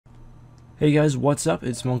Hey guys, what's up?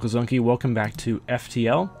 It's Uncle Zunky. Welcome back to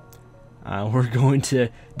FTL. We're going to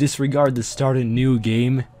disregard the start a new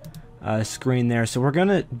game screen there. So we're going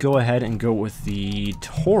to go ahead and go with the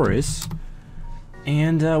Taurus.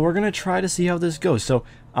 And we're going to try to see how this goes. So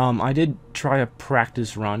I did try a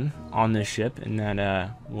practice run on this ship. And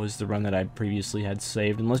that was the run that I previously had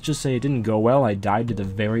saved. And let's just say it didn't go well. I died to the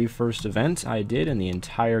very first event I did in the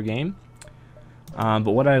entire game.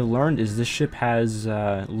 But what I've learned is this ship has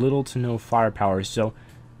little to no firepower, so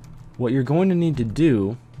what you're going to need to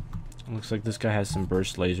do, looks like this guy has some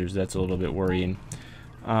burst lasers, that's a little bit worrying,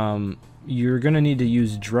 you're going to need to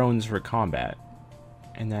use drones for combat,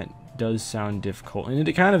 and that does sound difficult, and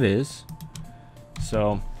it kind of is,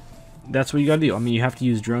 so that's what you got to do. I mean, you have to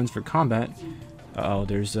use drones for combat. Uh-oh,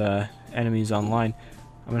 there's enemies online.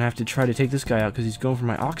 I'm going to have to try to take this guy out because he's going for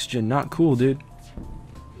my oxygen. Not cool, dude.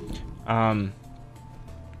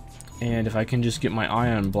 And if I can just get my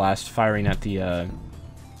ion blast firing at the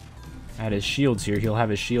at his shields here, he'll have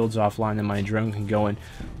his shields offline and my drone can go in.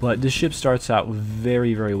 But this ship starts out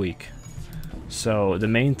very, very weak. So the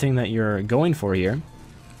main thing that you're going for here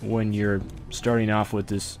when you're starting off with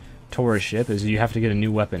this Taurus ship is you have to get a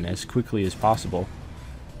new weapon as quickly as possible.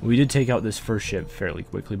 We did take out this first ship fairly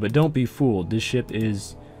quickly, but don't be fooled. This ship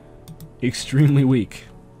is extremely weak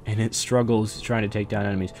and it struggles trying to take down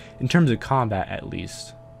enemies. In terms of combat, at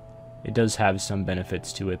least. It does have some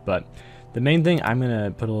benefits to it, but the main thing, I'm going to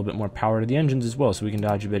put a little bit more power to the engines as well so we can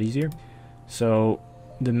dodge a bit easier. So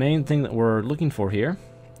the main thing that we're looking for here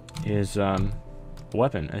is a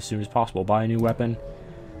weapon as soon as possible. Buy a new weapon,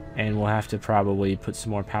 and we'll have to probably put some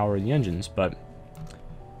more power in the engines, but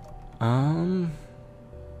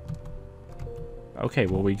okay,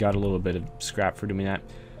 well, we got a little bit of scrap for doing that.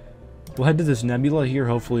 We'll head to this nebula here.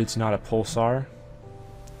 Hopefully it's not a pulsar,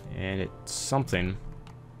 and it's something.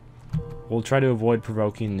 We'll try to avoid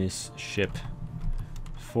provoking this ship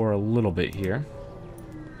for a little bit here.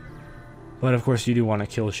 But of course you do want to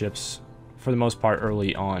kill ships for the most part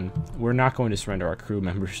early on. We're not going to surrender our crew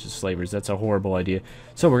members to slavers. That's a horrible idea.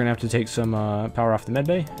 So we're going to have to take some power off the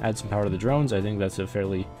medbay, add some power to the drones. I think that's a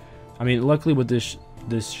fairly... I mean, luckily with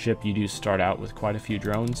this ship you do start out with quite a few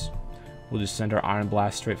drones. We'll just send our iron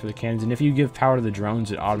blast straight for the cannons. And if you give power to the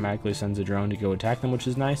drones, it automatically sends a drone to go attack them, which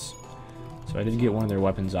is nice. So I did get one of their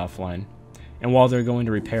weapons offline. And while they're going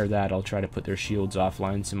to repair that, I'll try to put their shields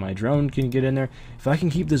offline so my drone can get in there. If I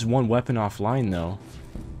can keep this one weapon offline, though...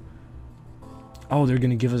 Oh, they're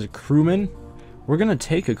going to give us a crewman? We're going to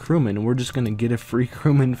take a crewman, and we're just going to get a free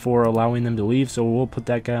crewman for allowing them to leave. So we'll put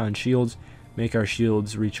that guy on shields, make our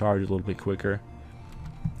shields recharge a little bit quicker.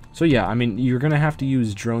 So yeah, I mean, you're going to have to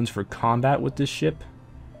use drones for combat with this ship.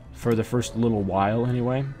 For the first little while,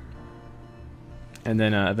 anyway. And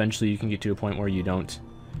then eventually you can get to a point where you don't...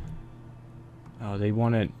 Oh, they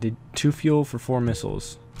wanted 2 fuel for 4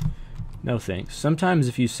 missiles. No thanks. Sometimes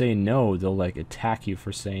if you say no, they'll like attack you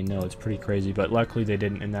for saying no. It's pretty crazy, but luckily they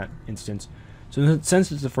didn't in that instance. So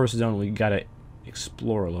since it's the first zone, we gotta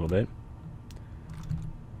explore a little bit.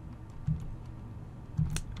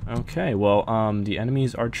 Okay, well, the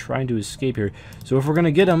enemies are trying to escape here. So if we're gonna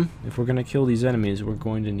get them, if we're gonna kill these enemies, we're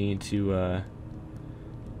going to need to,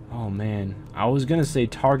 oh man, I was gonna say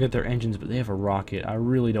target their engines, but they have a rocket. I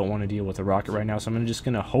really don't want to deal with a rocket right now, so I'm just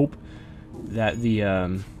gonna hope that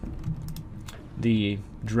the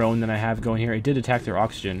drone that I have going here, it did attack their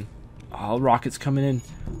oxygen. Oh, rocket's coming in.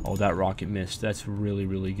 Oh, that rocket missed. That's really,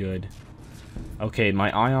 really good. Okay,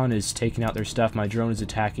 my ion is taking out their stuff. My drone is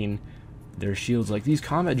attacking their shields. Like, these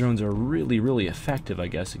combat drones are really, really effective, I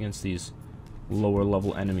guess, against these lower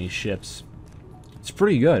level enemy ships. It's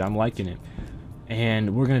pretty good. I'm liking it.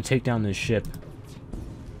 And we're going to take down this ship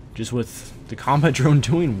just with the combat drone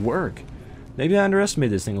doing work. Maybe I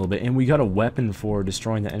underestimated this thing a little bit. And we got a weapon for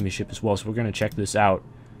destroying the enemy ship as well, so we're going to check this out.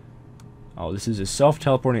 Oh, this is a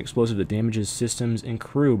self-teleporting explosive that damages systems and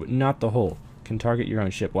crew, but not the hull. Can target your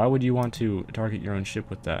own ship. Why would you want to target your own ship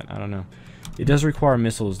with that? I don't know. It does require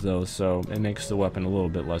missiles, though, so it makes the weapon a little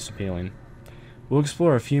bit less appealing. We'll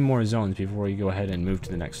explore a few more zones before we go ahead and move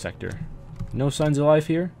to the next sector. No signs of life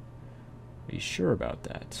here? Are you sure about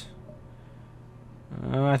that?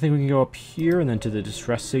 I think we can go up here and then to the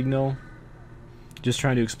distress signal. Just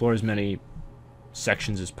trying to explore as many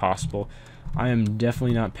sections as possible. I am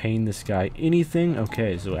definitely not paying this guy anything.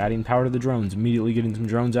 Okay, so adding power to the drones. Immediately getting some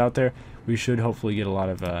drones out there. We should hopefully get a lot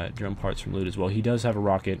of drone parts from loot as well. He does have a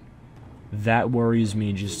rocket. That worries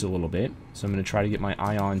me just a little bit. So I'm going to try to get my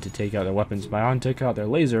ion to take out their weapons. My ion took out their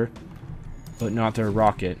laser, but not their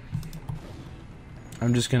rocket.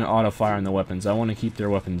 I'm just going to auto-fire on the weapons. I want to keep their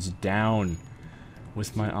weapons down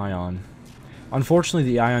with my ion. Unfortunately,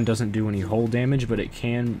 the ion doesn't do any hull damage, but it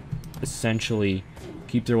can essentially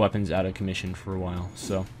keep their weapons out of commission for a while.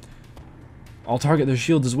 So I'll target their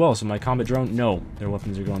shields as well. So my combat drone, no, their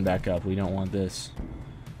weapons are going back up. We don't want this.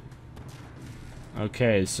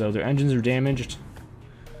 Okay, so their engines are damaged.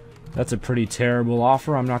 That's a pretty terrible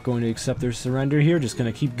offer. I'm not going to accept their surrender here. Just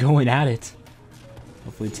going to keep going at it.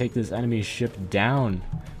 Hopefully take this enemy ship down.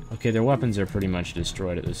 Okay, their weapons are pretty much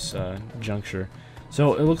destroyed at this juncture.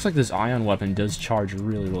 So it looks like this ion weapon does charge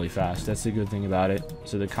really, really fast. That's the good thing about it.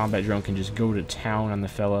 So the combat drone can just go to town on the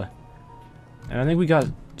fella. And I think we got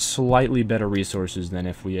slightly better resources than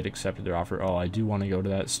if we had accepted their offer. Oh, I do want to go to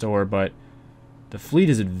that store, but the fleet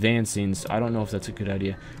is advancing, so I don't know if that's a good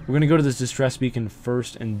idea. We're going to go to this distress beacon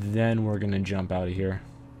first, and then we're going to jump out of here.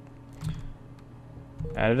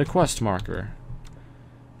 Added a quest marker.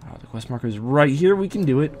 Oh, the quest marker is right here. We can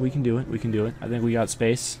do it. We can do it. We can do it. I think we got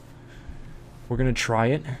space. We're going to try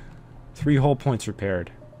it. 3 hull points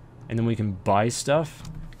repaired. And then we can buy stuff.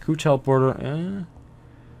 Crew teleporter.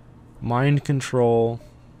 Mind control.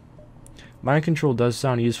 Mind control does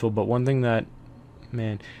sound useful, but one thing that...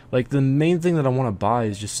 Man, like the main thing that I want to buy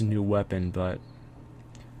is just a new weapon, but...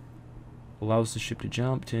 Allows the ship to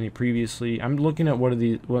jump to any previously... I'm looking at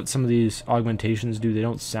what some of these augmentations do. They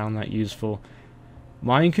don't sound that useful.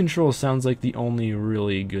 Mind control sounds like the only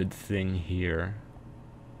really good thing here.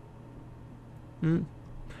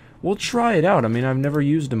 We'll try it out. I mean, I've never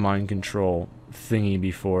used a mind control thingy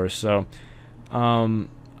before, so...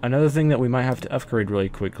 another thing that we might have to upgrade really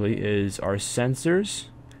quickly is our sensors,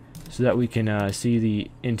 so that we can see the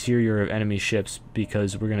interior of enemy ships,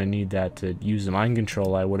 because we're going to need that to use the mind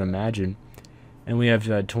control, I would imagine. And we have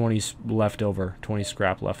 20 left over, 20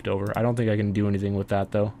 scrap left over. I don't think I can do anything with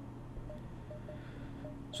that, though.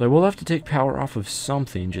 So I will have to take power off of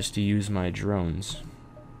something just to use my drones.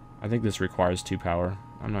 I think this requires 2 power.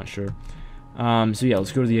 I'm not sure. So yeah,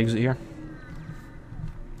 let's go to the exit here.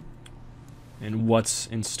 And what's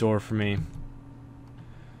in store for me?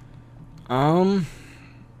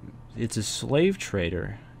 It's a slave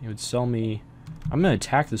trader. He would sell me... I'm going to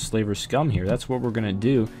attack the slaver scum here. That's what we're going to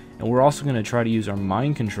do. And we're also going to try to use our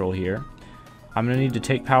mind control here. I'm going to need to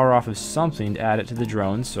take power off of something to add it to the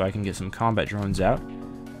drones so I can get some combat drones out.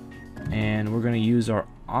 And we're going to use our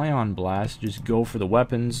ion blast, just go for the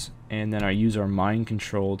weapons, and then I use our mind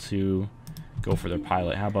control to go for their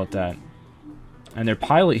pilot. How about that? And their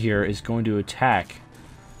pilot here is going to attack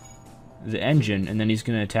the engine, and then he's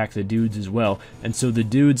going to attack the dudes as well. And so the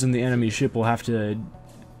dudes in the enemy ship will have to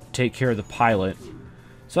take care of the pilot.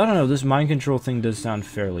 So I don't know, this mind control thing does sound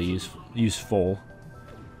fairly useful.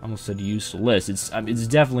 I almost said useless. It's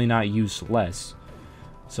definitely not useless.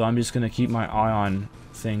 So I'm just going to keep my ion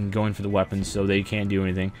thing going for the weapons so they can't do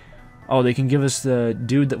anything. Oh, they can give us the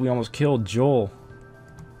dude that we almost killed, Joel.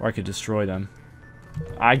 Or I could destroy them.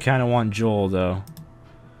 I kind of want Joel, though.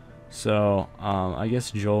 So, I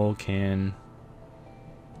guess Joel can...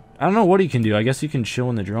 I don't know what he can do. I guess he can chill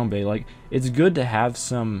in the drone bay. Like, it's good to have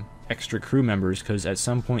some extra crew members, because at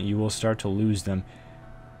some point you will start to lose them.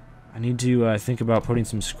 I need to think about putting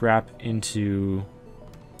some scrap into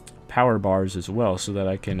power bars as well, so that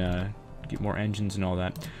I can get more engines and all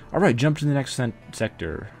that. Alright, jump to the next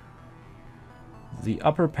sector. The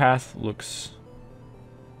upper path looks...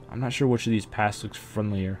 I'm not sure which of these paths looks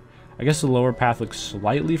friendlier. I guess the lower path looks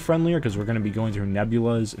slightly friendlier, because we're going to be going through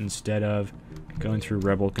nebulas instead of going through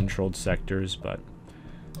rebel-controlled sectors, but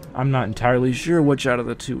I'm not entirely sure which out of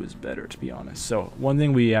the two is better, to be honest. So, one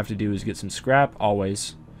thing we have to do is get some scrap,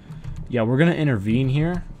 always. Yeah, we're going to intervene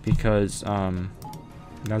here, because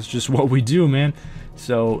that's just what we do, man.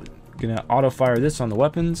 So, going to auto-fire this on the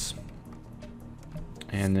weapons,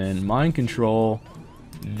 and then mind control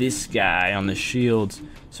this guy on the shields.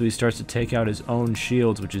 So he starts to take out his own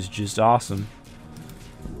shields, which is just awesome.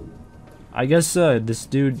 I guess this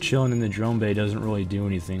dude chilling in the drone bay doesn't really do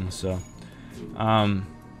anything, so...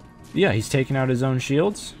 yeah, he's taking out his own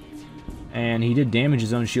shields. And he did damage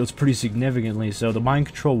his own shields pretty significantly, so the mind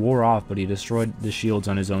control wore off, but he destroyed the shields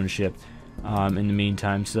on his own ship in the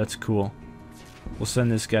meantime, so that's cool. We'll send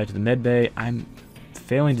this guy to the med bay. I'm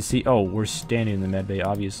failing to see... Oh, we're standing in the med bay,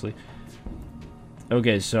 obviously.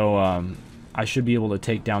 Okay, so, I should be able to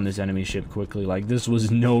take down this enemy ship quickly. Like, this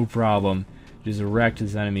was no problem. Just wrecked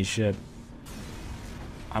this enemy ship.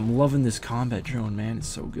 I'm loving this combat drone, man. It's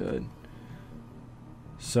so good.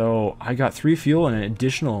 So, I got 3 fuel and an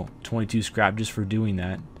additional 22 scrap just for doing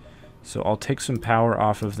that. So, I'll take some power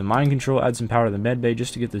off of the mind control, add some power to the med bay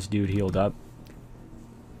just to get this dude healed up.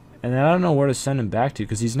 And then I don't know where to send him back to,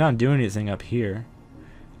 because he's not doing anything up here.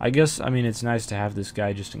 I guess, I mean, it's nice to have this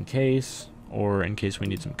guy just in case... or in case we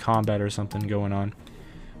need some combat or something going on.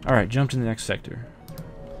 Alright, jump to the next sector.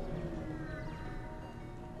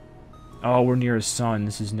 Oh, we're near a sun.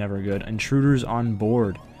 This is never good. Intruders on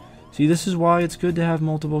board. See, this is why it's good to have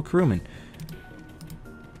multiple crewmen.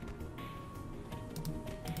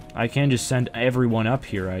 I can just send everyone up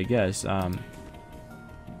here, I guess.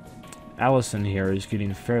 Allison here is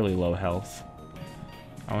getting fairly low health.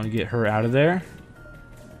 I want to get her out of there.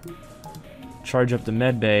 Charge up the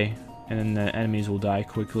med bay, and then the enemies will die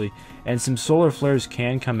quickly. And some solar flares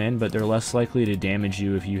can come in, but they're less likely to damage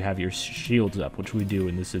you if you have your shields up, which we do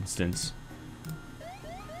in this instance.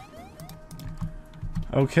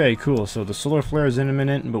 Okay, cool. So the solar flare is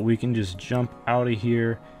imminent, but we can just jump out of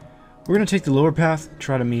here. We're going to take the lower path,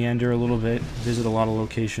 try to meander a little bit, visit a lot of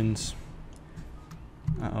locations.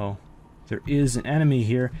 Uh-oh. There is an enemy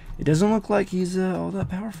here. It doesn't look like he's all that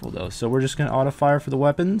powerful, though. So we're just going to auto-fire for the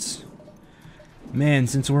weapons. Man,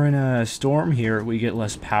 since we're in a storm here, we get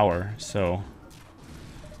less power. So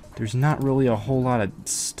there's not really a whole lot of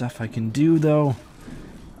stuff I can do, though.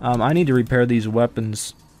 I need to repair these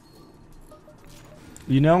weapons.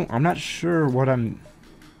 You know, I'm not sure what I'm...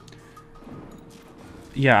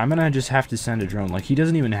 Yeah, I'm going to just have to send a drone. Like, he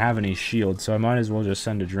doesn't even have any shields, so I might as well just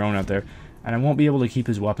send a drone out there. And I won't be able to keep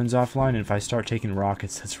his weapons offline, and if I start taking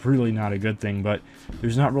rockets, that's really not a good thing, but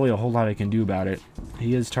there's not really a whole lot I can do about it.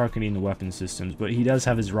 He is targeting the weapon systems, but he does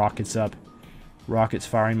have his rockets up. Rockets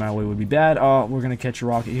firing my way would be bad. Oh, we're going to catch a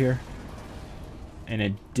rocket here. And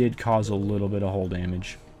it did cause a little bit of hull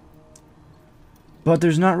damage. But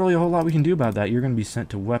there's not really a whole lot we can do about that. You're going to be sent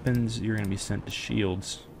to weapons, you're going to be sent to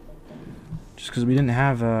shields. Just because we didn't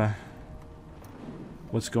have,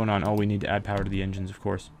 what's going on? Oh, we need to add power to the engines, of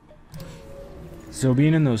course. So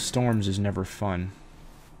being in those storms is never fun.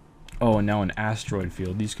 Oh, and now an asteroid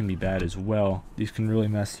field. These can be bad as well. These can really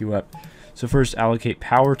mess you up. So first, allocate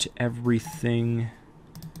power to everything.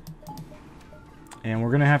 And we're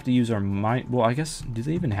going to have to use our mine... Well, I guess, do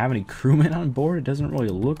they even have any crewmen on board? It doesn't really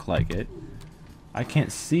look like it. I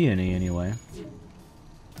can't see any anyway.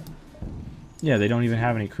 Yeah, they don't even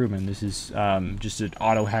have any crewmen. This is just an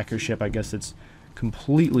auto-hacker ship, I guess, that's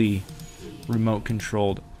completely remote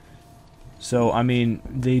controlled. So, I mean,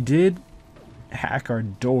 they did hack our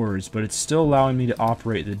doors, but it's still allowing me to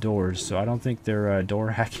operate the doors, so I don't think their door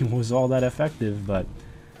hacking was all that effective, but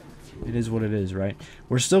it is what it is, right?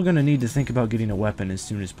 We're still going to need to think about getting a weapon as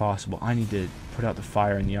soon as possible. I need to put out the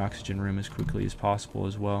fire in the oxygen room as quickly as possible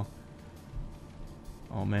as well.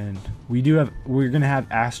 Oh, man. We're going to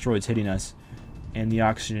have asteroids hitting us, and the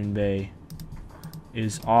oxygen bay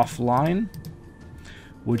is offline,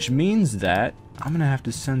 which means that I'm going to have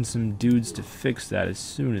to send some dudes to fix that as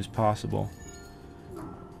soon as possible.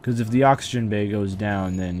 Because if the oxygen bay goes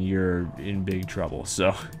down, then you're in big trouble.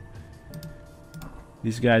 So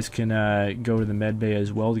these guys can go to the med bay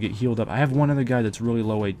as well to get healed up. I have one other guy that's really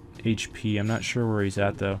low HP. I'm not sure where he's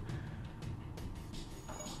at, though.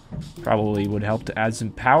 Probably would help to add some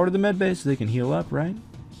power to the med bay so they can heal up, right?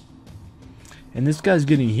 And this guy's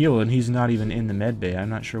getting healed, and he's not even in the med bay. I'm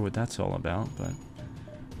not sure what that's all about, but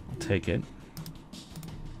I'll take it.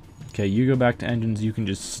 Okay, you go back to engines. You can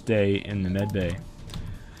just stay in the med bay.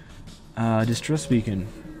 Distress beacon.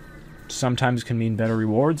 Sometimes can mean better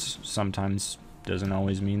rewards. Sometimes doesn't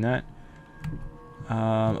always mean that.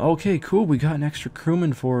 Okay, cool. We got an extra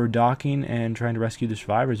crewman for docking and trying to rescue the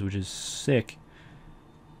survivors, which is sick.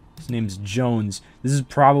 His name's Jones. This is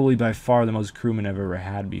probably by far the most crewman I've ever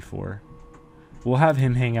had before. We'll have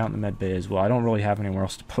him hang out in the med bay as well. I don't really have anywhere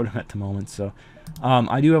else to put him at the moment, so...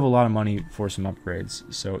 I do have a lot of money for some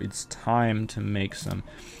upgrades, so it's time to make some.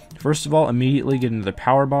 First of all, immediately get into the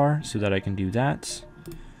power bar so that I can do that.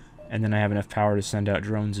 And then I have enough power to send out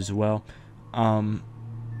drones as well. And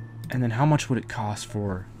then how much would it cost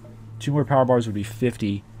for... 2 more power bars would be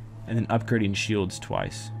 50, and then upgrading shields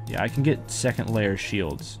twice. Yeah, I can get second layer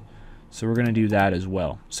shields. So we're going to do that as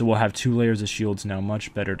well. So we'll have 2 layers of shields now,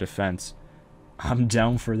 much better defense. I'm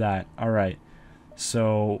down for that. Alright,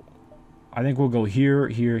 so... I think we'll go here,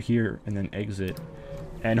 here, here, and then exit.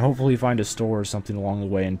 And hopefully find a store or something along the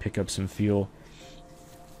way and pick up some fuel.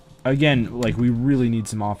 Again, like, we really need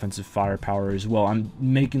some offensive firepower as well. I'm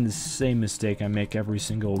making the same mistake I make every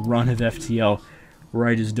single run of FTL, where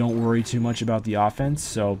I just don't worry too much about the offense.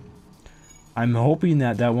 So, I'm hoping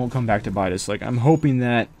that that won't come back to bite us. Like, I'm hoping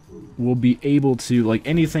that we'll be able to, like,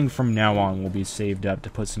 anything from now on will be saved up to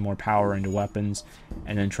put some more power into weapons,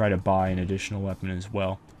 and then try to buy an additional weapon as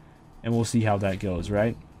well. And we'll see how that goes,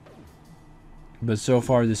 right? But so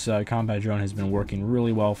far, this combat drone has been working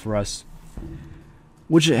really well for us.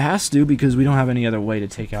 Which it has to, because we don't have any other way to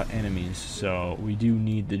take out enemies. So we do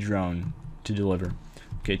need the drone to deliver.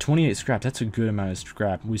 Okay, 28 scrap. That's a good amount of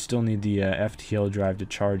scrap. We still need the FTL drive to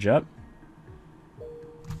charge up.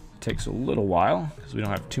 takes a little while because we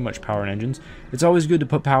don't have too much power in engines. It's always good to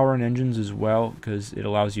put power in engines as well because it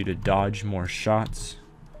allows you to dodge more shots.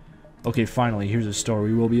 Okay, finally, here's a store.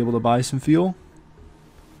 We will be able to buy some fuel.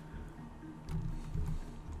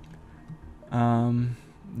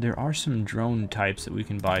 There are some drone types that we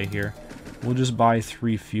can buy here. We'll just buy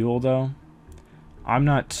 3 fuel though. I'm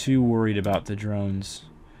not too worried about the drones.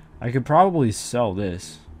 I could probably sell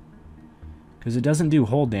this because it doesn't do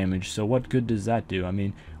hull damage, so what good does that do? I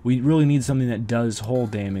mean, we really need something that does hull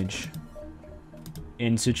damage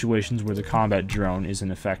in situations where the combat drone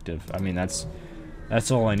isn't effective. I mean, that's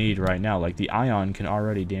all I need right now. Like, the Ion can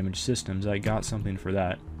already damage systems. I got something for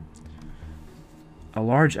that. A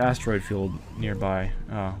large asteroid field nearby.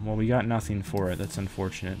 Oh, well, we got nothing for it. That's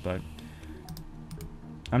unfortunate, but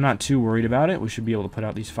I'm not too worried about it. We should be able to put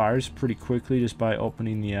out these fires pretty quickly just by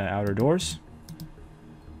opening the outer doors.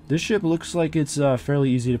 This ship looks like it's fairly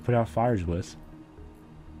easy to put out fires with.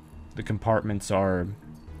 The compartments are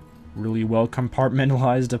really well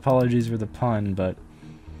compartmentalized. Apologies for the pun, but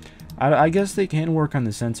I guess they can work on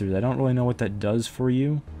the sensors. I don't really know what that does for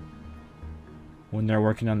you when they're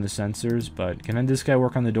working on the sensors, but can this guy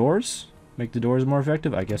work on the doors? Make the doors more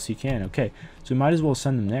effective? I guess he can. Okay, so we might as well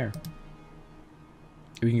send them there.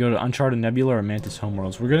 We can go to Uncharted Nebula or Mantis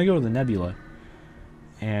Homeworlds. We're going to go to the Nebula.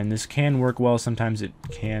 And this can work well. Sometimes it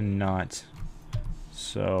cannot.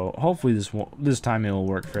 So hopefully this time it will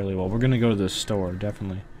work fairly well. We're going to go to the store,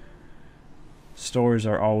 definitely. Stores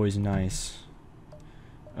are always nice.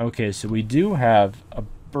 Okay, so we do have a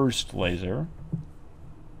burst laser.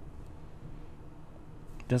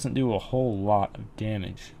 Doesn't do a whole lot of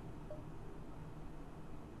damage.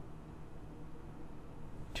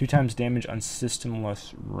 2 times damage on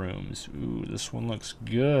systemless rooms. Ooh, this one looks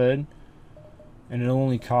good. And it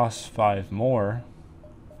only costs 5 more.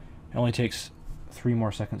 It only takes 3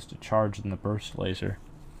 more seconds to charge than the burst laser.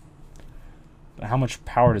 But how much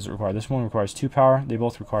power does it require? This one requires 2 power. They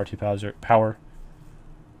both require 2 power.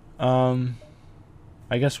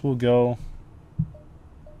 I guess we'll go...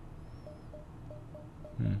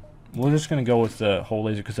 We're just going to go with the whole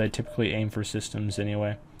laser because I typically aim for systems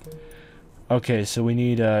anyway. Okay, so we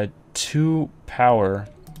need 2 power.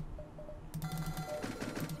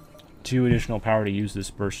 2 additional power to use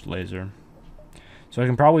this burst laser. So I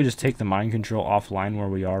can probably just take the mind control offline where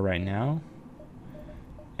we are right now.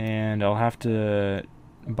 And I'll have to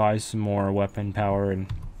buy some more weapon power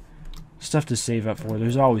and stuff to save up for.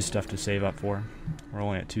 There's always stuff to save up for. We're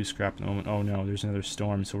only at 2 scrap at the moment. Oh no, there's another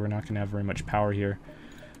storm, so we're not going to have very much power here.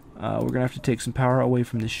 We're going to have to take some power away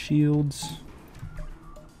from the shields.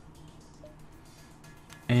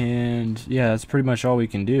 And yeah, that's pretty much all we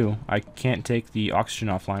can do. I can't take the oxygen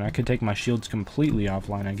offline. I could take my shields completely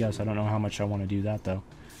offline, I guess. I don't know how much I want to do that, though.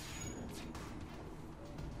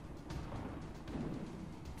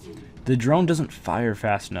 The drone doesn't fire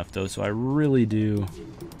fast enough, though, so I really do...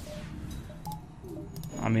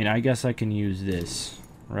 I mean, I guess I can use this,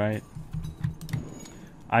 right?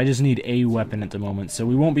 I just need a weapon at the moment, so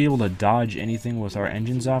we won't be able to dodge anything with our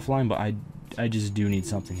engines offline, but I just do need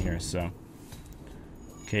something here, so...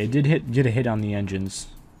 Okay, it did get a hit on the engines,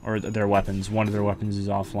 or their weapons. One of their weapons is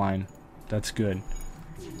offline. That's good.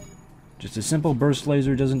 Just a simple burst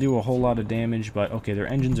laser doesn't do a whole lot of damage, but okay, their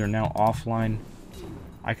engines are now offline.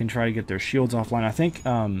 I can try to get their shields offline. I think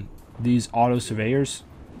these auto surveyors,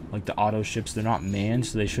 like the auto ships, they're not manned,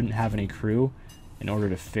 so they shouldn't have any crew in order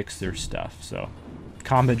to fix their stuff. So,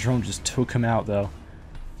 combat drone just took them out, though.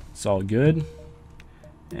 It's all good.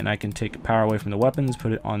 And I can take power away from the weapons,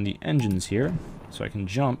 put it on the engines here. So I can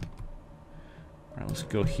jump. Alright, let's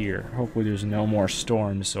go here. Hopefully there's no more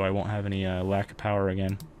storms so I won't have any lack of power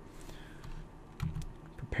again.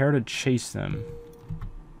 Prepare to chase them.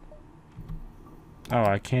 Oh,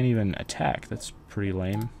 I can't even attack. That's pretty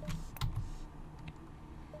lame.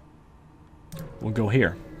 We'll go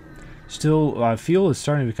here. Still, fuel is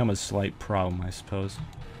starting to become a slight problem, I suppose.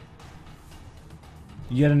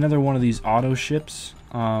 Yet another one of these auto ships.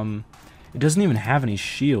 It doesn't even have any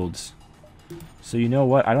shields. So you know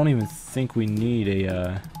what? I don't even think we need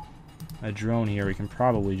a drone here. We can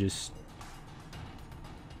probably just...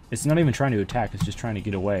 It's not even trying to attack. It's just trying to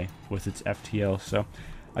get away with its FTL. So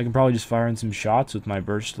I can probably just fire in some shots with my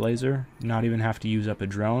burst laser. Not even have to use up a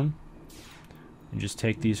drone. And just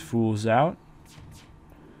take these fools out.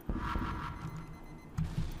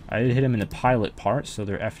 I did hit them in the pilot part, so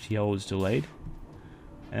their FTL was delayed.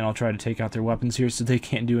 And I'll try to take out their weapons here so they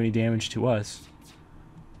can't do any damage to us.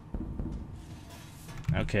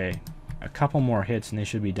 Okay, a couple more hits and they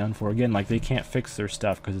should be done for. Again, like, they can't fix their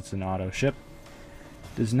stuff because it's an auto ship.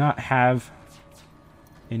 Does not have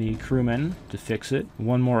any crewmen to fix it.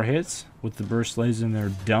 One more hit with the burst laser and they're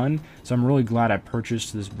done. So I'm really glad I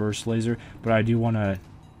purchased this burst laser, but I do want to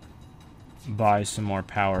buy some more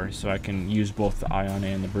power so I can use both the ion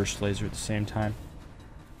and the burst laser at the same time.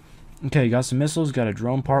 Okay, got some missiles, got a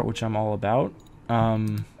drone part, which I'm all about.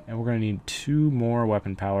 And we're going to need 2 more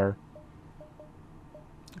weapon power.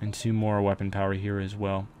 And 2 more weapon power here as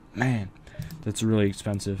well. Man, that's really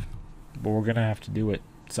expensive. But we're going to have to do it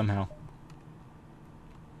somehow.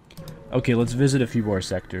 Okay, let's visit a few more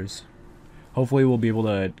sectors. Hopefully we'll be able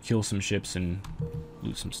to kill some ships and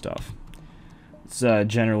loot some stuff. It's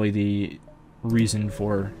generally the reason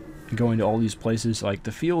for going to all these places. Like,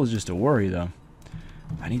 the fuel is just a worry, though.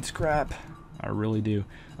 I need scrap. I really do.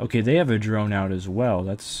 Okay, they have a drone out as well.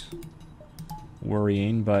 That's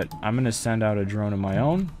worrying, but I'm going to send out a drone of my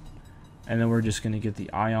own. And then we're just going to get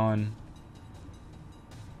the ion.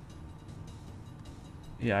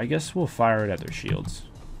 Yeah, I guess we'll fire it at their shields.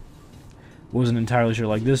 Wasn't entirely sure.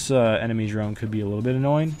 Like, this enemy drone could be a little bit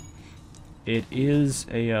annoying. It is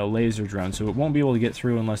a laser drone, so it won't be able to get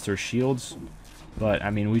through unless there's shields. But, I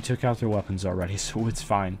mean, we took out their weapons already, so it's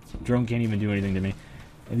fine. Drone can't even do anything to me.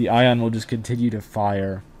 And the ion will just continue to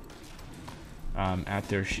fire at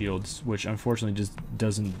their shields, which unfortunately just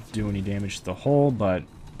doesn't do any damage to the hull, but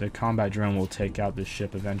the combat drone will take out this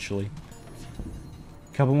ship eventually.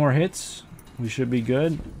 Couple more hits. We should be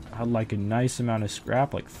good. I'd like a nice amount of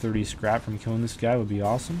scrap, like 30 scrap from killing this guy would be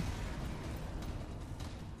awesome.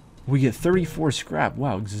 We get 34 scrap.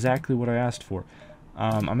 Wow, exactly what I asked for.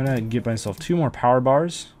 I'm going to get myself 2 more power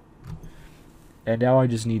bars. And now I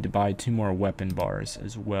just need to buy 2 more weapon bars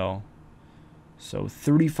as well. So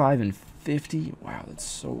 35 and 50. Wow, that's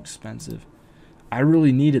so expensive. I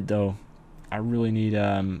really need it, though. I really need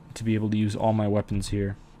to be able to use all my weapons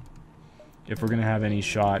here. If we're going to have any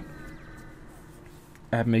shot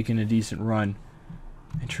at making a decent run.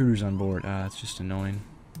 Intruders on board. That's just annoying.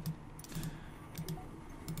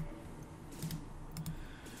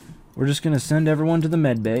 We're just going to send everyone to the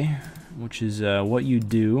med bay, which is what you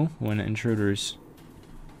do when intruders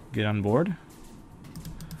get on board.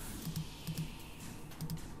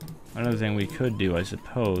 Another thing we could do, I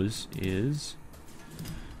suppose, is...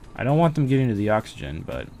 I don't want them getting to the oxygen,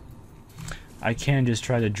 but I can just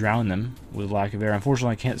try to drown them with lack of air.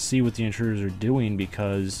 Unfortunately, I can't see what the intruders are doing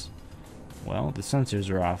because, well, the sensors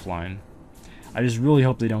are offline. I just really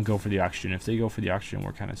hope they don't go for the oxygen. If they go for the oxygen,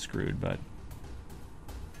 we're kind of screwed, but...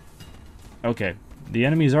 Okay, the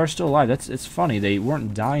enemies are still alive. It's funny, they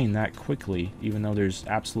weren't dying that quickly, even though there's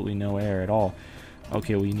absolutely no air at all.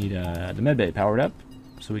 Okay, we need the medbay powered up,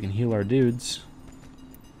 so we can heal our dudes.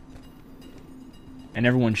 And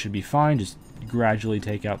everyone should be fine, just gradually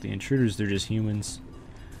take out the intruders. They're just humans.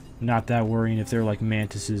 Not that worrying. If they're like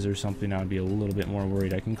mantises or something, I would be a little bit more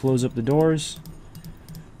worried. I can close up the doors.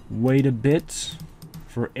 Wait a bit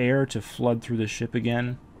for air to flood through the ship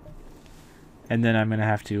again. And then I'm going to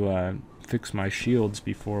have to fix my shields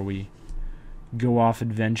before we go off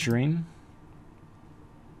adventuring.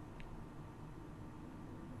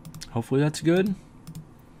 Hopefully that's good.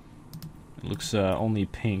 It looks only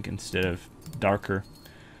pink instead of darker.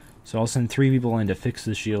 So I'll send 3 people in to fix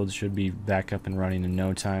the shields. Should be back up and running in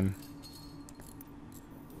no time.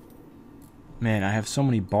 Man, I have so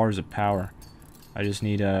many bars of power. I just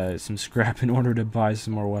need some scrap in order to buy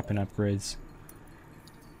some more weapon upgrades.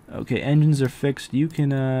 Okay, engines are fixed. You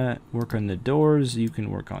can work on the doors. You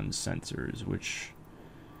can work on sensors, which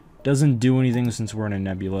doesn't do anything since we're in a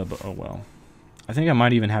nebula, but oh well. I think I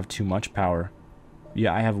might even have too much power.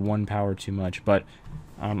 Yeah, I have 1 power too much, but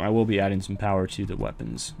I will be adding some power to the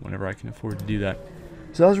weapons whenever I can afford to do that.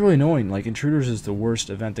 So that was really annoying. Like, Intruders is the worst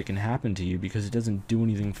event that can happen to you because it doesn't do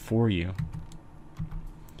anything for you.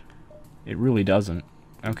 It really doesn't.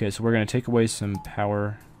 Okay, so we're going to take away some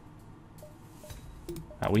power.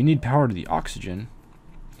 We need power to the oxygen.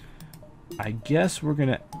 I guess we're going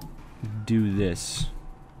to do this.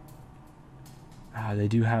 They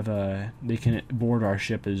do have a... They can board our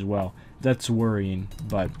ship as well. That's worrying,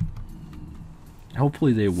 but...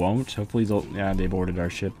 Hopefully they won't. Hopefully they'll... Yeah, they boarded our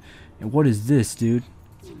ship. And what is this, dude?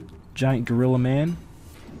 Giant gorilla man.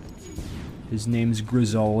 His name's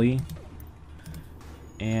Grizzoli.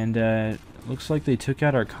 And, looks like they took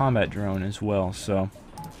out our combat drone as well, so...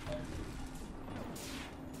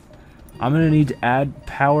 I'm gonna need to add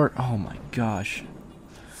power... Oh my gosh.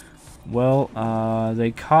 Well,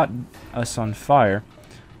 they caught us on fire.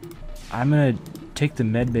 I'm gonna take the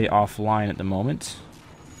medbay offline at the moment.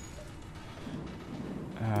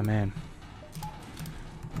 Oh, man.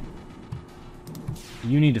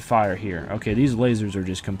 You need to fire here. Okay, these lasers are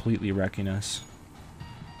just completely wrecking us.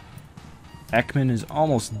 Ekman is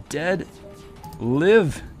almost dead.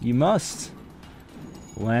 Live! You must!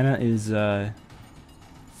 Lana is,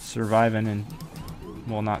 surviving and...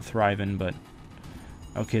 Well, not thriving, but...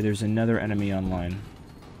 Okay, there's another enemy online.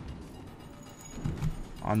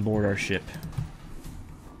 On board our ship.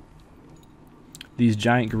 These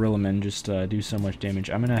giant gorilla men just do so much damage.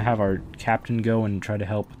 I'm gonna have our captain go and try to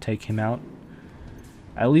help take him out.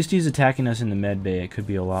 At least he's attacking us in the med bay. It could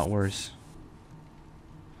be a lot worse.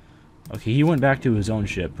 Okay, he went back to his own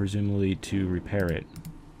ship, presumably to repair it.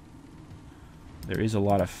 There is a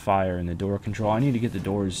lot of fire in the door control. I need to get the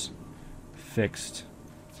doors fixed.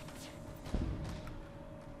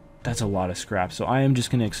 That's a lot of scrap. So I am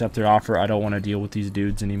just going to accept their offer. I don't want to deal with these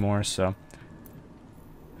dudes anymore, so...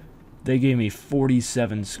 They gave me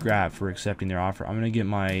 47 scrap for accepting their offer. I'm going to get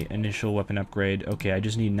my initial weapon upgrade. Okay, I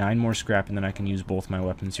just need 9 more scrap, and then I can use both my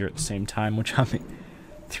weapons here at the same time, which I'm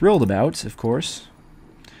thrilled about, of course.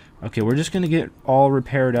 Okay, we're just going to get all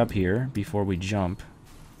repaired up here before we jump.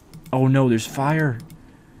 Oh no, there's fire!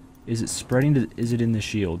 Is it spreading to... Is it in the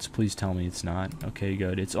shields? Please tell me it's not. Okay,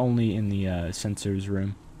 good. It's only in the sensors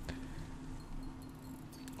room.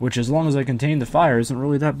 Which, as long as I contain the fire, isn't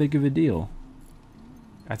really that big of a deal.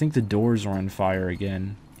 I think the doors are on fire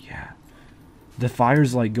again. Yeah. The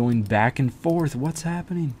fire's like going back and forth. What's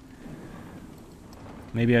happening?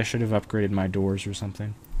 Maybe I should have upgraded my doors or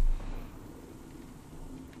something.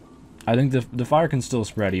 I think the fire can still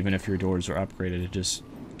spread even if your doors are upgraded. It just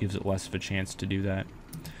gives it less of a chance to do that.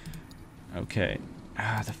 Okay.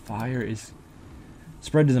 The fire is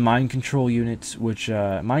spread to the mind control units, which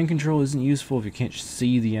mind control isn't useful if you can't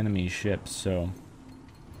see the enemy ships, so...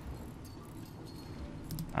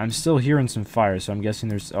 I'm still hearing some fire, so I'm guessing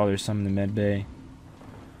there's some in the med bay.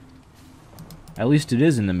 At least it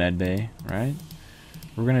is in the med bay, right?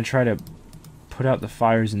 We're gonna try to put out the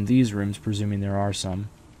fires in these rooms, presuming there are some.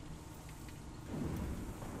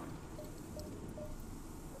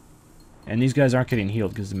 And these guys aren't getting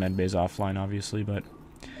healed because the med bay's offline, obviously, but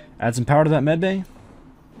add some power to that med bay.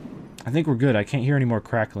 I think we're good. I can't hear any more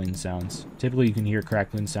crackling sounds. Typically you can hear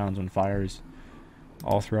crackling sounds when fire is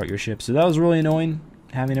all throughout your ship. So that was really annoying.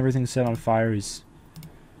 Having everything set on fire is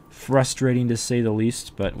frustrating to say the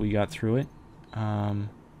least, but we got through it. Oh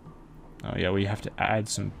yeah, we have to add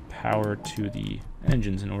some power to the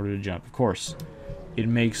engines in order to jump. Of course, it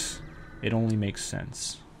only makes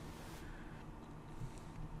sense.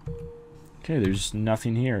 Okay, there's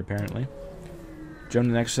nothing here apparently. Jump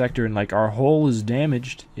to the next sector, and like our hull is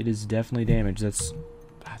damaged. It is definitely damaged.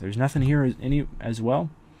 There's nothing here as well.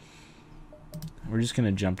 We're just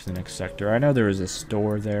gonna jump to the next sector. I know there is a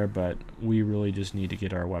store there, but we really just need to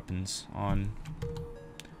get our weapons on.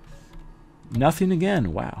 Nothing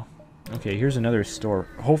again. Wow. Okay, here's another store.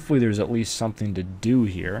 Hopefully there's at least something to do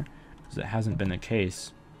here, because it hasn't been the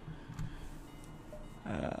case.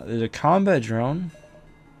 There's a combat drone.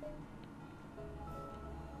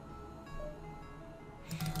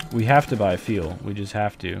 We have to buy fuel. We just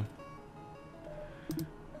have to.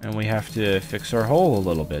 And we have to fix our hull a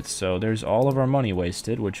little bit. So there's all of our money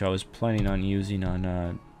wasted, which I was planning on using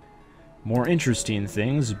on more interesting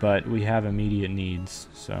things, but we have immediate needs,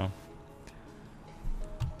 so...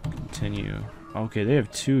 Continue. Okay, they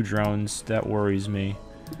have 2 drones. That worries me.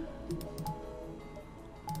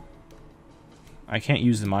 I can't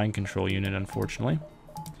use the mind control unit, unfortunately.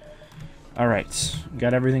 Alright,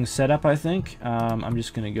 got everything set up, I think. I'm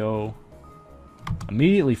just going to go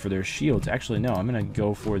immediately for their shields. Actually, no, I'm going to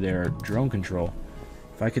go for their drone control.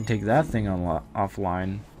 If I could take that thing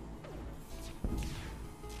offline...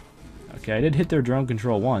 Okay, I did hit their drone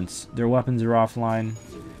control once. Their weapons are offline.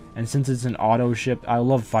 And since it's an auto ship, I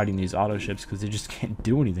love fighting these auto ships because they just can't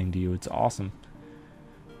do anything to you. It's awesome.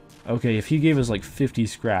 Okay, if he gave us like 50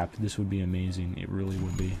 scrap, this would be amazing. It really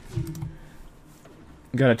would be.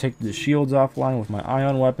 Gotta take the shields offline with my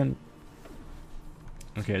ion weapon.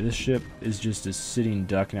 Okay, this ship is just a sitting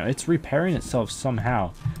duck now. It's repairing itself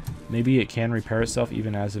somehow. Maybe it can repair itself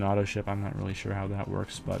even as an auto ship. I'm not really sure how that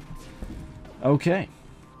works, but... Okay.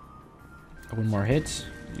 One more hit.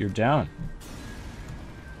 You're down.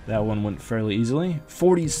 That one went fairly easily.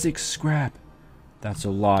 46 scrap. That's a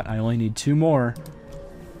lot. I only need 2 more.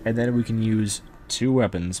 And then we can use 2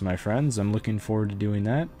 weapons, my friends. I'm looking forward to doing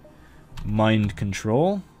that. Mind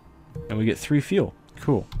control. And we get 3 fuel.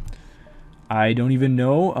 Cool. I don't even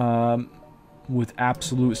know with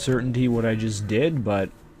absolute certainty what I just did, but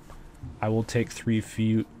I will take 3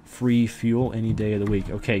 free fuel any day of the week.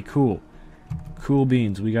 Okay, cool. Cool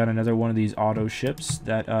beans. We got another one of these auto ships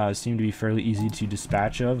that seem to be fairly easy to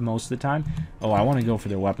dispatch of most of the time. Oh, I want to go for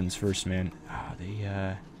their weapons first, man. Oh,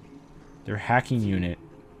 their hacking unit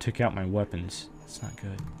took out my weapons. That's not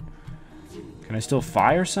good. Can I still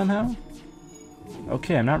fire somehow?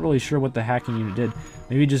 Okay, I'm not really sure what the hacking unit did.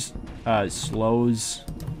 Maybe just slows...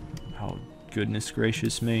 Oh, goodness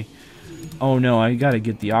gracious me. Oh no, I gotta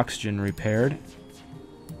get the oxygen repaired.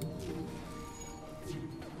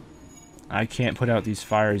 I can't put out these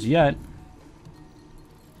fires yet.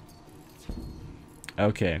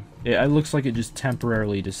 Okay. It looks like it just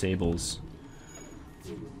temporarily disables.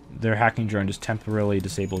 Their hacking drone just temporarily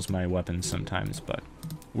disables my weapons sometimes, but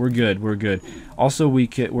we're good, we're good. Also,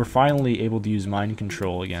 we're finally able to use mind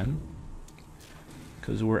control again.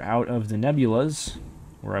 Because we're out of the nebulas,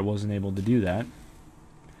 where I wasn't able to do that.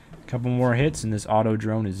 A couple more hits and this auto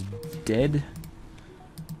drone is dead.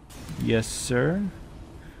 Yes, sir.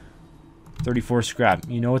 34 scrap.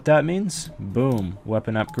 You know what that means? Boom.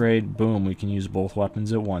 Weapon upgrade. Boom. We can use both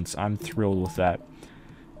weapons at once. I'm thrilled with that.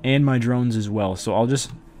 And my drones as well. So I'll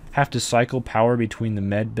just have to cycle power between the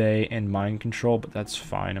med bay and mind control, but that's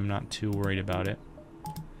fine. I'm not too worried about it.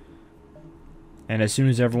 And as soon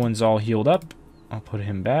as everyone's all healed up, I'll put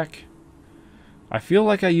him back. I feel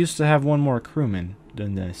like I used to have one more crewman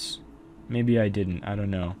than this. Maybe I didn't. I don't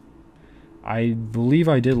know. I believe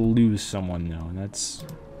I did lose someone, though, and that's...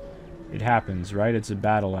 It happens, right? It's a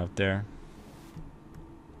battle out there.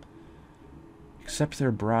 Accept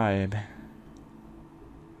their bribe.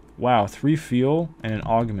 Wow, 3 fuel and an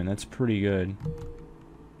augment. That's pretty good.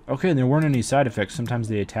 Okay, and there weren't any side effects. Sometimes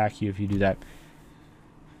they attack you if you do that.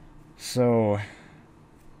 So...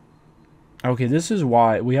 Okay, this is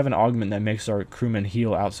why we have an augment that makes our crewmen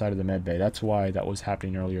heal outside of the med bay. That's why that was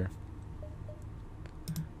happening earlier.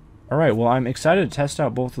 Alright, well, I'm excited to test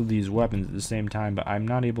out both of these weapons at the same time, but I'm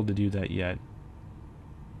not able to do that yet.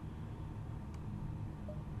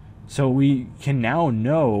 So we can now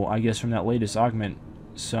know, I guess, from that latest augment,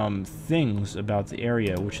 some things about the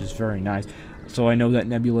area, which is very nice. So I know that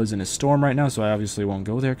Nebula's in a storm right now, so I obviously won't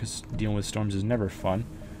go there, because dealing with storms is never fun.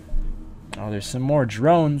 Oh, there's some more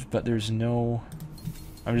drones, but there's no...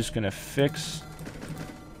 I'm just going to fix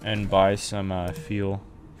and buy some fuel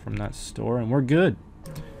from that store, and we're good.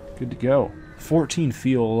 Good to go. 14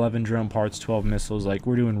 fuel, 11 drone parts, 12 missiles. Like,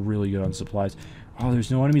 we're doing really good on supplies. Oh,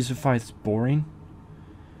 there's no enemies to fight. It's boring.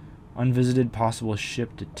 Unvisited possible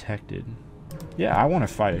ship detected. Yeah, I want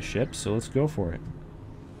to fight a ship, so let's go for it.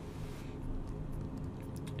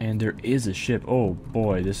 And there is a ship. Oh,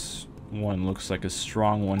 boy, this one looks like a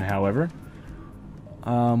strong one, however.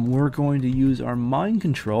 We're going to use our mind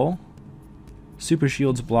control. Super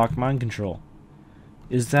shields block mind control.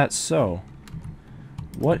 Is that so?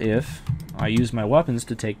 What if I use my weapons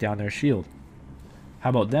to take down their shield? How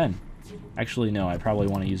about then? Actually, no, I probably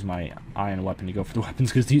want to use my ion weapon to go for the weapons,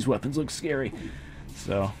 because these weapons look scary.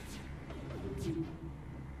 So...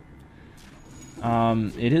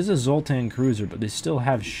 it is a Zoltan cruiser, but they still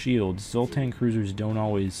have shields. Zoltan cruisers don't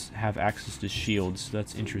always have access to shields. So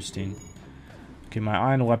that's interesting. Okay, my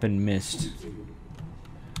ion weapon missed.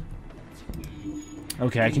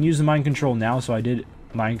 Okay, I can use the mind control now, so I did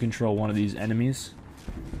mind control one of these enemies.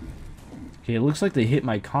 Okay, it looks like they hit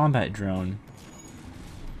my combat drone.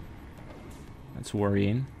 That's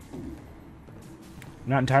worrying. I'm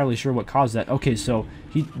not entirely sure what caused that. Okay, so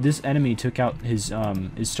this enemy took out his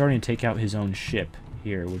is starting to take out his own ship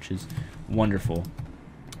here, which is wonderful.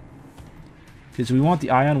 Okay, so we want the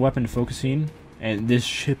ion weapon focusing, and this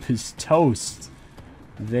ship is toast.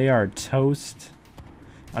 They are toast.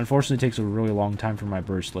 Unfortunately, it takes a really long time for my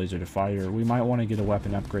burst laser to fire. We might want to get a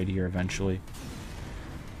weapon upgrade here eventually.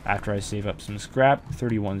 After I save up some scrap.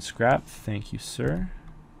 31 scrap. Thank you, sir.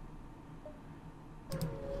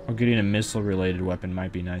 Or getting a missile-related weapon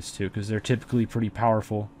might be nice, too, because they're typically pretty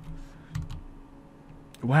powerful.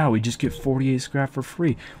 Wow, we just get 48 scrap for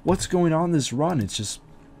free. What's going on this run? It's just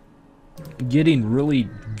getting really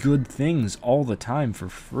good things all the time for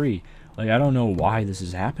free. Like, I don't know why this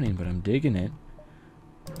is happening, but I'm digging it.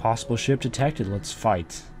 Possible ship detected. Let's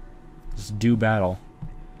fight. Let's do battle.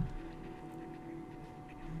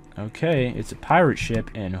 Okay, it's a pirate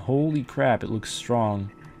ship, and holy crap, it looks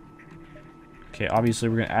strong. Okay, obviously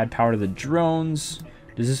we're going to add power to the drones.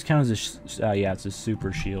 Does this count as a... yeah, it's a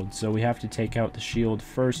super shield. So we have to take out the shield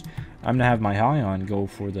first. I'm going to have my ion go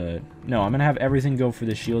for the... No, I'm going to have everything go for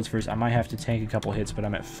the shields first. I might have to tank a couple hits, but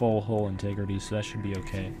I'm at full hull integrity, so that should be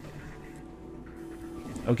okay.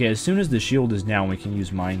 Okay, as soon as the shield is down, we can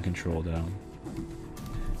use mind control, though.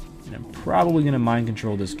 And I'm probably going to mind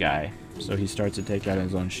control this guy, so he starts to take out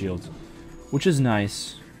his own shields, which is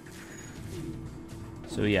nice.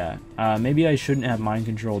 So yeah, maybe I shouldn't have mind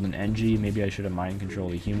controlled an NG. Maybe I should have mind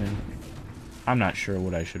controlled a human. I'm not sure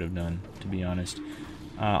what I should have done, to be honest.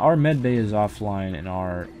 Our med bay is offline and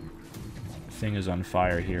our thing is on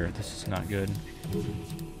fire here. This is not good.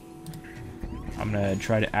 I'm gonna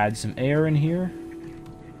try to add some air in here.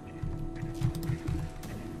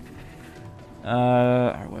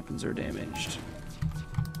 Our weapons are damaged.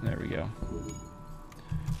 There we go.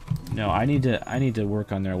 No, I need to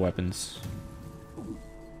work on their weapons.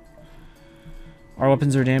 Our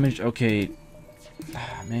weapons are damaged. Okay.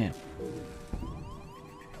 Ah, man.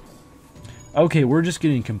 Okay, we're just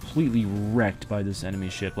getting completely wrecked by this enemy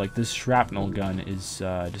ship. Like, this shrapnel gun is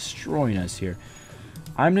destroying us here.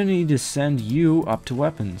 I'm going to need to send you up to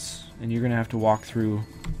weapons. And you're going to have to walk through.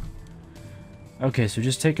 Okay, so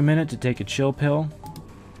just take a minute to take a chill pill.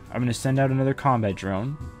 I'm going to send out another combat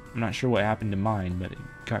drone. I'm not sure what happened to mine, but it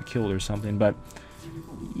got killed or something. But,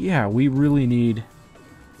 yeah, we really need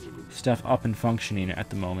stuff up and functioning at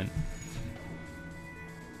the moment.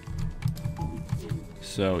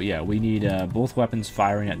 So, yeah, we need both weapons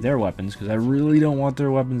firing at their weapons, because I really don't want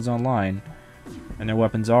their weapons online. And their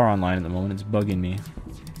weapons are online at the moment. It's bugging me.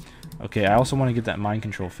 Okay, I also want to get that mind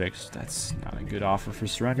control fixed. That's not a good offer for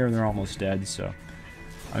surrender, and they're almost dead, so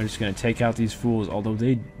I'm just going to take out these fools, although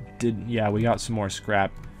they did... Yeah, we got some more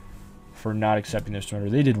scrap for not accepting their surrender.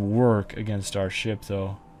 They did work against our ship,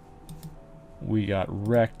 though. We got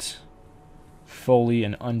wrecked. Fully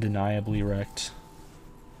and undeniably wrecked.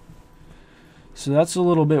 So that's a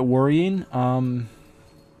little bit worrying. I'll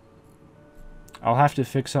have to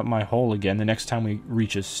fix up my hull again the next time we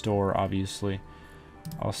reach a store, obviously.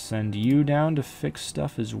 I'll send you down to fix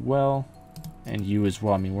stuff as well. And you as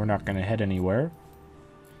well. I mean, we're not going to head anywhere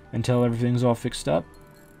until everything's all fixed up.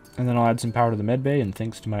 And then I'll add some power to the medbay, and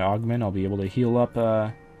thanks to my augment, I'll be able to heal up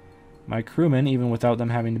my crewmen even without them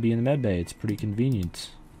having to be in the medbay. It's pretty convenient.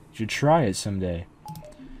 You should try it someday.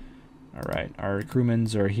 Alright, our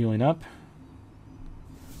crewmen's are healing up.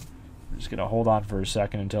 I'm just going to hold on for a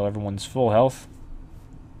second until everyone's full health.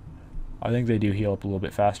 I think they do heal up a little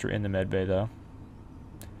bit faster in the medbay, though.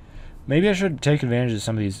 Maybe I should take advantage of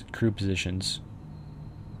some of these crew positions.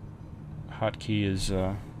 Hotkey is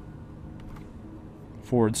 /.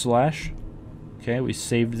 Okay, we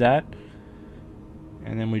saved that.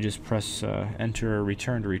 And then we just press enter or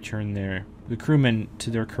return to return the crewmen to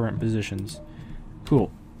their current positions.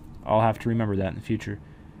 Cool. I'll have to remember that in the future.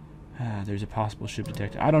 There's a possible ship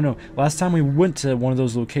detected. I don't know. Last time we went to one of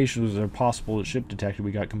those locations where a possible ship detected,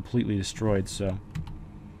 we got completely destroyed, so...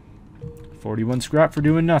 41 scrap for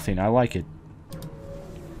doing nothing. I like it.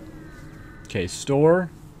 Okay, store.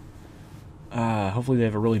 Hopefully they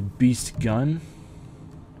have a really beast gun.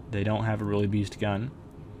 They don't have a really beast gun.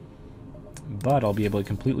 But I'll be able to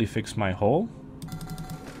completely fix my hull.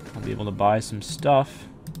 I'll be able to buy some stuff.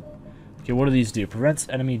 Okay, what do these do? Prevents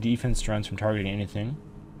enemy defense drones from targeting anything.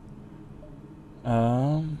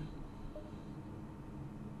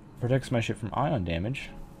 Protects my ship from ion damage.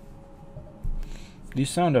 These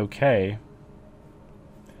sound okay.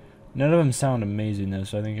 None of them sound amazing though,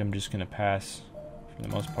 so I think I'm just gonna pass for the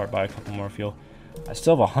most part. Buy a couple more fuel. I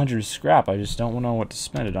still have 100 scrap. I just don't know what to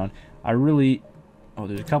spend it on. I really... Oh,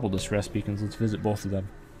 there's a couple distress beacons. Let's visit both of them.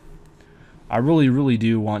 I really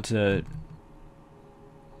do want to...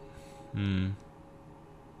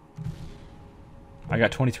 I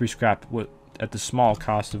got 23 scrap at the small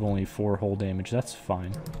cost of only 4 hull damage. That's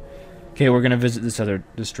fine. Okay, we're gonna visit this other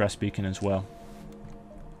distress beacon as well.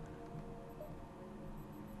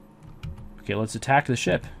 Okay, let's attack the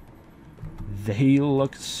ship. They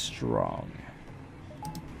look strong.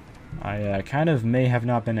 I kind of may have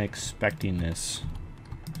not been expecting this.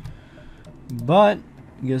 But,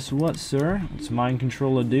 guess what, sir? Let's mind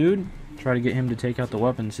control a dude. Try to get him to take out the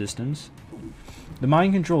weapon systems. The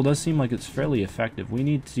mind control does seem like it's fairly effective. We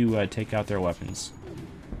need to take out their weapons.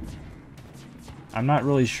 I'm not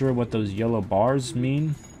really sure what those yellow bars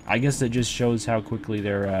mean. I guess that just shows how quickly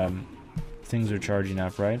their things are charging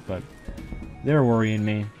up, right? But they're worrying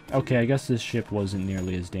me. Okay, I guess this ship wasn't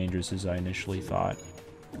nearly as dangerous as I initially thought.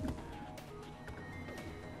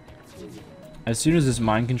 As soon as this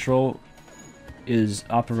mind control is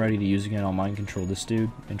up and ready to use again, I'll mind control this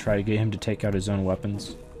dude and try to get him to take out his own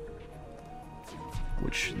weapons.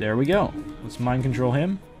 Which, there we go. Let's mind control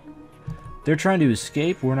him. They're trying to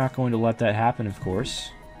escape. We're not going to let that happen, of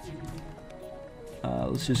course.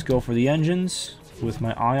 Let's just go for the engines with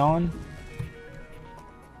my ion.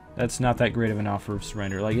 That's not that great of an offer of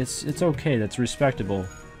surrender. Like, it's okay. That's respectable.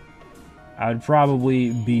 I would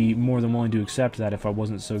probably be more than willing to accept that if I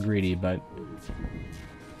wasn't so greedy, but...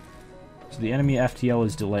 So the enemy FTL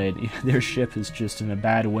is delayed. Their ship is just in a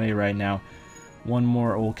bad way right now. One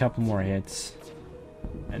more, a couple more hits.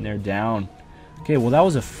 And they're down. Okay, well that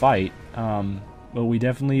was a fight. But we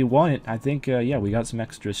definitely won it. I think, yeah, we got some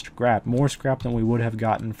extra scrap. More scrap than we would have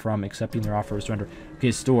gotten from accepting their offer of surrender.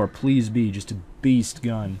 Okay, store, please be just a beast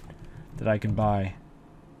gun that I can buy.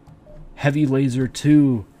 Heavy laser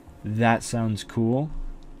 2. That sounds cool.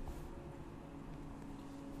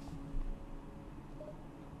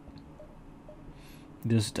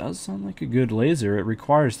 This does sound like a good laser. It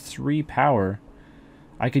requires 3 power.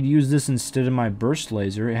 I could use this instead of my burst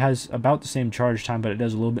laser. It has about the same charge time, but it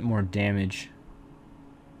does a little bit more damage.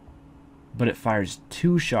 But it fires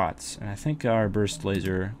 2 shots, and I think our burst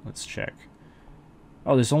laser, let's check.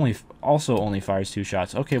 Oh, this also only fires 2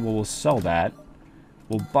 shots. Okay, well, we'll sell that.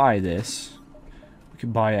 We'll buy this. We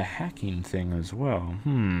could buy a hacking thing as well.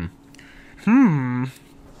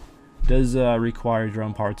 Does require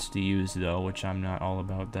drone parts to use, though, which I'm not all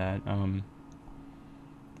about that.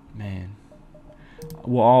 Man.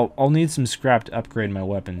 Well, I'll need some scrap to upgrade my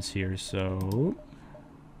weapons here, so...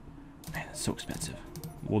 Man, that's so expensive.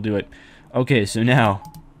 We'll do it. Okay, so now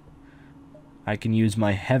I can use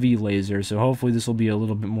my heavy laser, so hopefully this will be a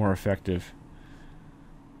little bit more effective.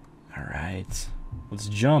 Alright. Let's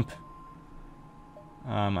jump.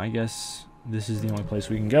 I guess this is the only place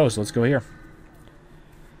we can go, so let's go here.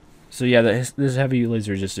 So yeah, this heavy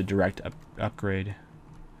laser is just a direct upgrade.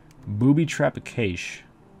 Booby trap cache.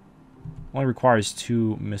 Only requires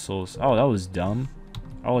 2 missiles. Oh, that was dumb.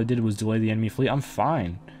 All I did was delay the enemy fleet. I'm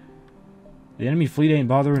fine. The enemy fleet ain't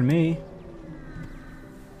bothering me.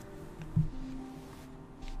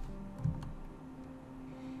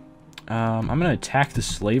 I'm gonna attack the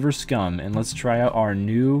slaver scum, and let's try out our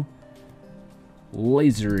new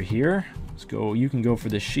laser here. Let's go. You can go for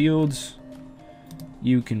the shields.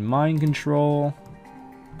 You can mind control.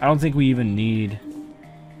 I don't think we even need...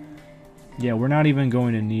 Yeah, we're not even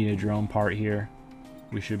going to need a drone part here.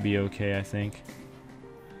 We should be okay, I think.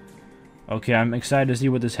 Okay, I'm excited to see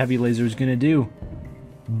what this heavy laser is going to do.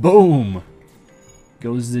 Boom!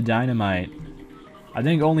 Goes the dynamite. I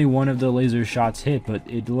think only one of the laser shots hit, but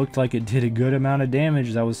it looked like it did a good amount of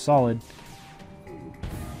damage. That was solid.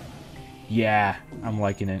 Yeah, I'm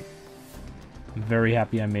liking it. I'm very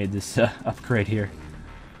happy I made this upgrade here.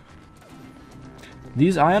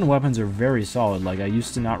 These ion weapons are very solid. Like, I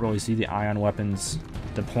used to not really see the ion weapons,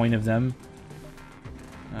 the point of them.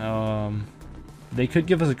 They could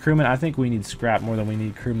give us a crewman. I think we need scrap more than we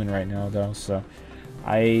need crewman right now, though. So,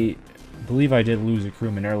 I believe I did lose a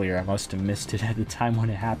crewman earlier. I must have missed it at the time when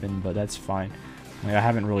it happened, but that's fine. Like, I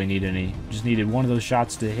haven't really needed any. Just needed one of those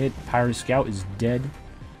shots to hit. Pirate Scout is dead.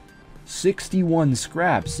 61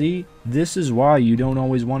 scrap. See? This is why you don't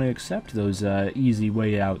always want to accept those easy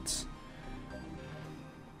way outs.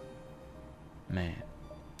 Man.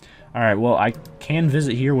 Alright, well, I can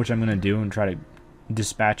visit here, which I'm going to do, and try to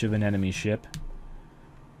dispatch of an enemy ship.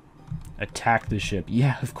 Attack the ship.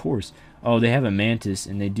 Yeah, of course. Oh, they have a mantis,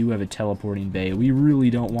 and they do have a teleporting bay. We really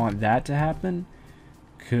don't want that to happen,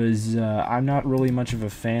 because I'm not really much of a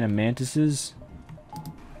fan of mantises.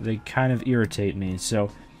 They kind of irritate me,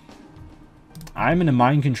 so I'm going to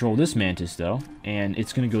mind control this mantis, though, and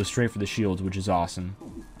it's going to go straight for the shields, which is awesome.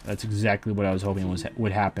 That's exactly what I was hoping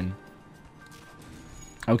would happen.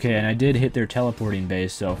 Okay, and I did hit their teleporting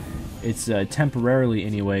base, so it's temporarily,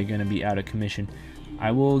 anyway, going to be out of commission.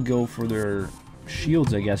 I will go for their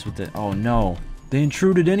shields, I guess, with the... Oh, no. They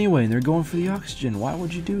intruded anyway, and they're going for the oxygen. Why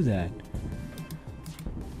would you do that?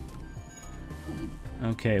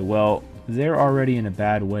 Okay, well, they're already in a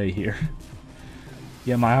bad way here.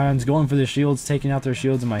 Yeah, my ion's going for the shields, taking out their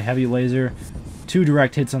shields, and my heavy laser. 2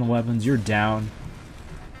 direct hits on the weapons. You're down.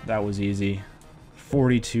 That was easy.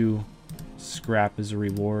 42... scrap as a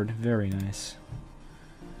reward. Very nice.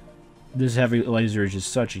 This heavy laser is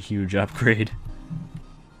just such a huge upgrade.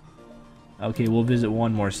 Okay, we'll visit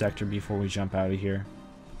one more sector before we jump out of here.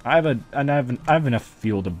 I have enough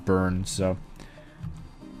fuel to burn, so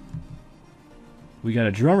we got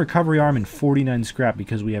a drone recovery arm and 49 scrap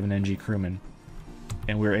because we have an NG crewman,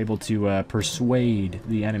 and we're able to persuade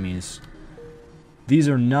the enemies. These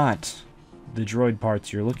are not the droid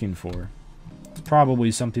parts you're looking for. It's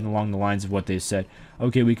probably something along the lines of what they said.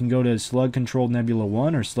 Okay, we can go to Slug-Controlled Nebula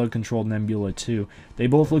 1 or Slug-Controlled Nebula 2. They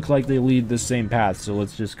both look like they lead the same path, so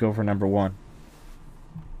let's just go for number 1.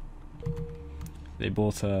 They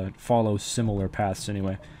both follow similar paths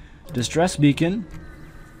anyway. Distress Beacon.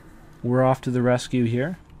 We're off to the rescue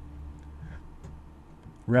here.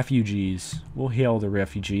 Refugees. We'll hail the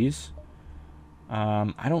refugees.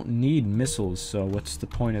 I don't need missiles, so what's the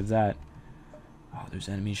point of that? Oh, there's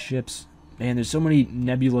enemy ships. Man, there's so many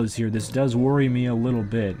nebulas here. This does worry me a little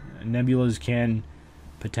bit. Nebulas can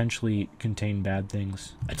potentially contain bad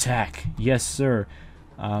things. Attack. Yes, sir.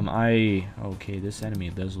 Okay, this enemy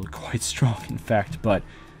does look quite strong, in fact, but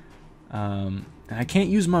I can't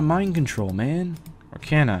use my mind control, man. Or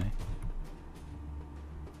can I?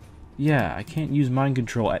 Yeah, I can't use mind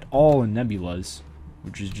control at all in nebulas,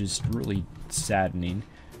 which is just really saddening,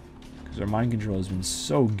 because our mind control has been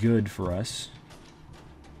so good for us.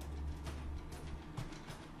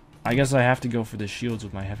 I guess I have to go for the shields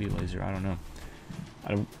with my heavy laser. I don't know.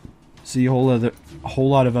 I don't see a whole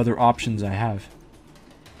lot of other options I have.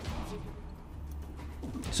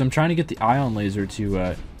 So I'm trying to get the ion laser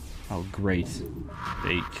to, oh great.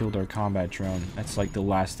 They killed our combat drone. That's like the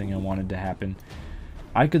last thing I wanted to happen.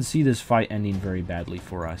 I could see this fight ending very badly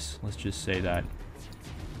for us. Let's just say that.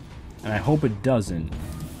 And I hope it doesn't.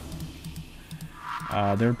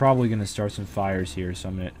 They're probably going to start some fires here, so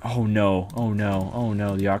I'm going to... Oh no, oh no, oh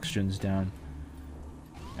no, the oxygen's down.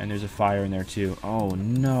 And there's a fire in there too. Oh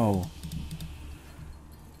no.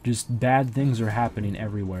 Just bad things are happening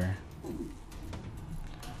everywhere.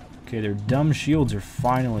 Okay, their dumb shields are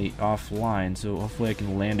finally offline, so hopefully I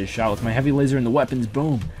can land a shot with my heavy laser and the weapons.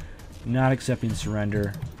 Boom! Not accepting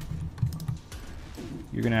surrender.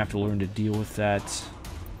 You're gonna have to learn to deal with that.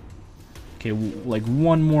 Okay, like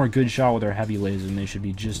one more good shot with our heavy laser and they should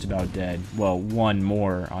be just about dead. Well, one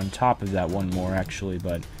more on top of that one more actually,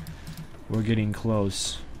 but we're getting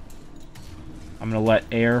close. I'm gonna let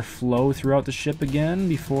air flow throughout the ship again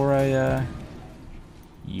before I,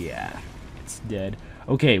 yeah, it's dead.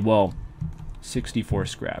 Okay, well, 64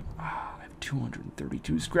 scrap. Ah, I have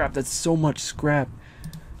 232 scrap. That's so much scrap.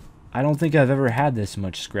 I don't think I've ever had this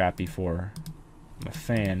much scrap before. I'm a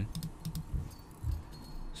fan.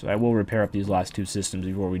 So I will repair up these last two systems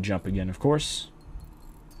before we jump again, of course.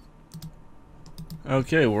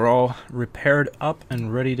 Okay, we're all repaired up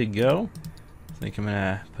and ready to go. I think I'm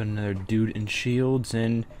gonna put another dude in shields,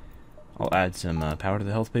 and I'll add some power to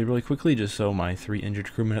the health bay really quickly, just so my 3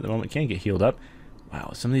 injured crewmen at the moment can get healed up.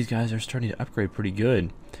 Wow, some of these guys are starting to upgrade pretty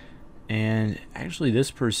good. And actually this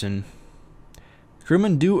person...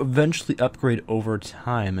 Crewmen do eventually upgrade over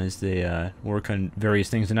time as they work on various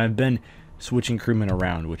things, and I've been switching crewmen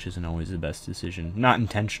around, which isn't always the best decision. Not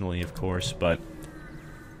intentionally, of course, but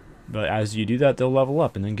as you do that, they'll level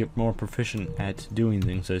up and then get more proficient at doing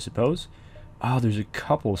things, I suppose. Oh, there's a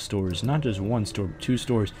couple stores, not just one store, but 2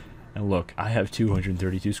 stores. And look, I have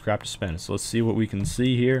 232 scrap to spend, so let's see what we can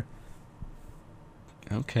see here.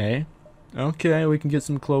 Okay. Okay, we can get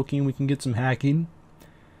some cloaking, we can get some hacking.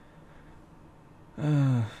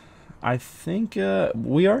 I think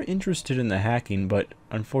we are interested in the hacking, but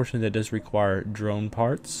unfortunately that does require drone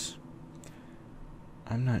parts.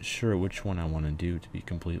 I'm not sure which one I want to do, to be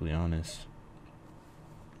completely honest.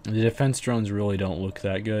 The defense drones really don't look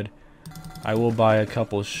that good. I will buy a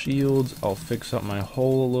couple shields. I'll fix up my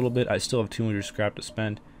hull a little bit. I still have 200 scrap to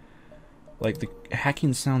spend. Like, the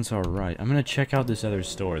hacking sounds alright. I'm going to check out this other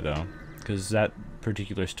store, though, because that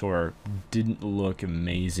particular store didn't look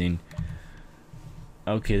amazing.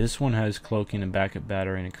 Okay, this one has cloaking, a backup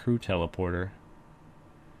battery, and a crew teleporter.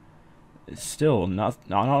 Still, not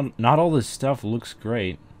all this stuff looks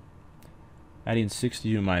great. Adding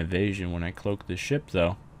 60 to my evasion when I cloak the ship,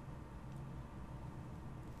 though.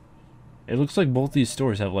 It looks like both these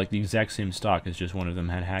stores have like the exact same stock, as just one of them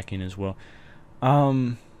had hacking as well.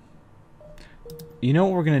 You know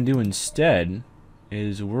what we're going to do instead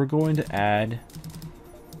is we're going to add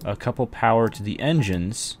a couple power to the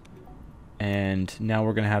engines, and now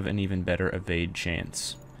we're going to have an even better evade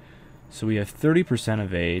chance. So we have 30%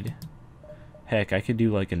 evade. Heck, I could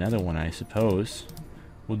do like another one, I suppose.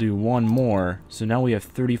 We'll do one more, so now we have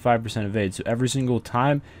 35% evade. So every single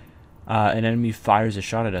time an enemy fires a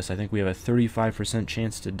shot at us, I think we have a 35%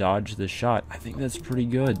 chance to dodge the shot. I think that's pretty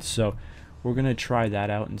good. So we're going to try that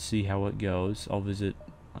out and see how it goes. I'll visit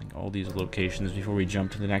like all these locations before we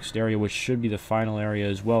jump to the next area, which should be the final area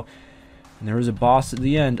as well. And there is a boss at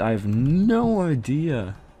the end. I have no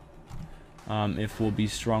idea if we'll be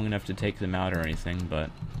strong enough to take them out or anything, but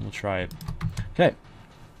we'll try it. Okay.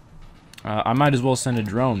 I might as well send a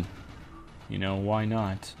drone. You know, why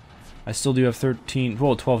not? I still do have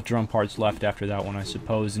 12 drone parts left after that one, I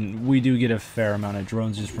suppose, and we do get a fair amount of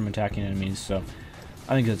drones just from attacking enemies, so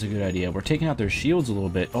I think that's a good idea. We're taking out their shields a little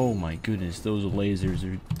bit. Oh my goodness, those lasers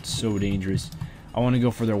are so dangerous. I want to go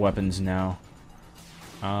for their weapons now.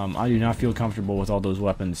 I do not feel comfortable with all those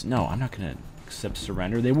weapons. No, I'm not going to accept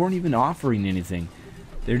surrender. They weren't even offering anything.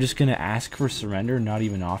 They're just going to ask for surrender and not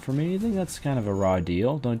even offer me anything? That's kind of a raw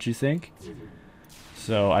deal, don't you think?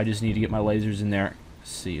 So I just need to get my lasers in there.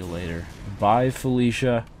 See you later. Bye,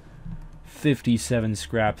 Felicia. 57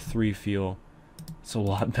 scrap, 3 fuel. It's a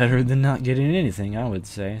lot better than not getting anything, I would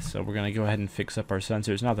say. So we're going to go ahead and fix up our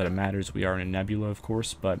sensors. Not that it matters, we are in a nebula, of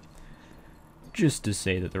course, but just to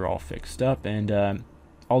say that they're all fixed up. And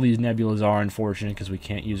all these nebulas are unfortunate because we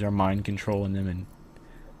can't use our mind control in them, and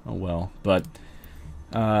oh well. But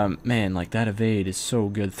man, like that evade is so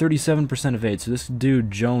good. 37% evade, so this dude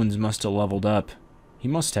Jones must have leveled up. He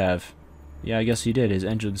must have. Yeah, I guess he did. His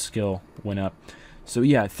engine skill went up. So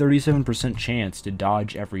yeah, 37% chance to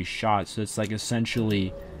dodge every shot. So it's like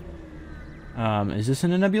essentially... is this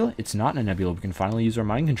in a nebula? It's not in a nebula. We can finally use our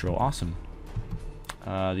mind control. Awesome.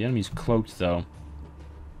 The enemy's cloaked, though.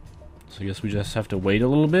 So I guess we just have to wait a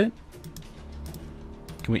little bit.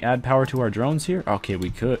 Can we add power to our drones here? Okay, we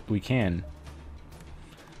can.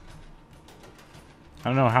 I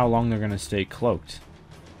don't know how long they're going to stay cloaked.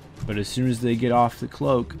 But as soon as they get off the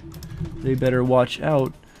cloak, they better watch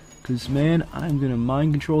out. Because, man, I'm going to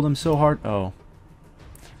mind control them so hard. Oh.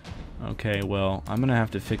 Okay, well, I'm going to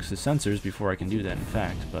have to fix the sensors before I can do that, in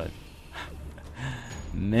fact. But,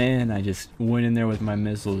 man, I just went in there with my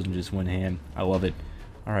missiles and just went ham. I love it.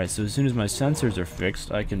 Alright, so as soon as my sensors are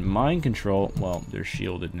fixed, I can mind control. Well, they're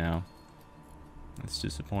shielded now. That's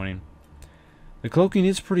disappointing. The cloaking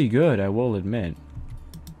is pretty good, I will admit.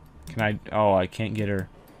 Can I... Oh, I can't get her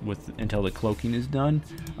until the cloaking is done.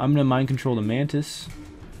 I'm going to mind control the Mantis,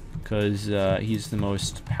 because he's the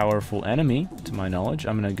most powerful enemy, to my knowledge.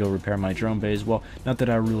 I'm going to go repair my drone bay as well. Not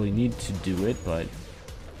that I really need to do it, but...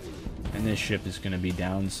 And this ship is going to be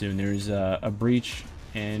down soon. There's a breach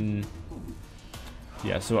in...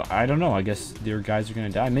 Yeah, so I don't know. I guess their guys are going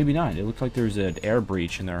to die. Maybe not. It looked like there was an air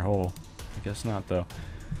breach in their hull. I guess not, though.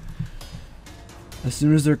 As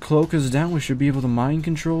soon as their cloak is down, we should be able to mind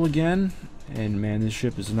control again. And, man, this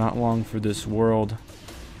ship is not long for this world.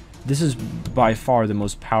 This is by far the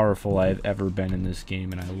most powerful I've ever been in this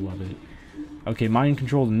game, and I love it. Okay, mind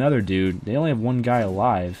controlled another dude. They only have one guy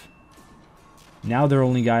alive. Now their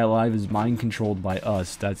only guy alive is mind controlled by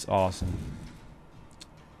us. That's awesome.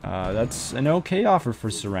 That's an okay offer for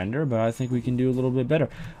surrender, but I think we can do a little bit better.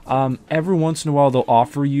 Every once in a while, they'll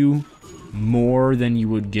offer you more than you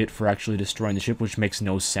would get for actually destroying the ship, which makes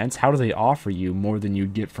no sense. How do they offer you more than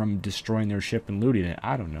you'd get from destroying their ship and looting it?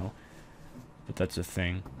 I don't know. But that's a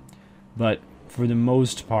thing. But for the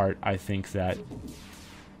most part, I think that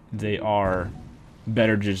they are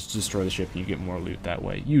better just destroy the ship and you get more loot that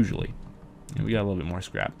way, usually. And we got a little bit more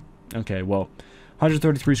scrap. Okay, well...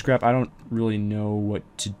 133 scrap, I don't really know what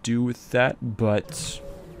to do with that, but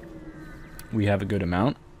we have a good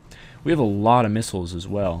amount. We have a lot of missiles as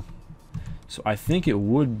well. So I think it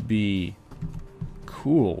would be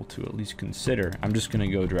cool to at least consider. I'm just going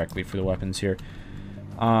to go directly for the weapons here.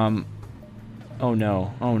 Oh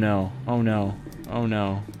no, oh no, oh no, oh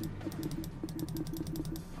no.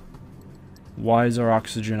 Why is our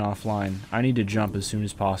oxygen offline? I need to jump as soon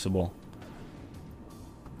as possible.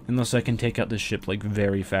 Unless I can take out this ship, like,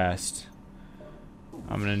 very fast.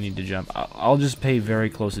 I'm gonna need to jump. I'll just pay very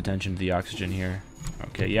close attention to the oxygen here.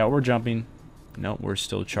 Okay, yeah, we're jumping. No, we're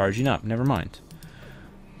still charging up. Never mind.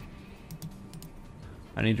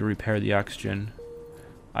 I need to repair the oxygen.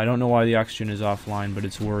 I don't know why the oxygen is offline, but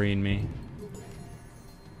it's worrying me.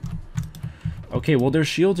 Okay, well, their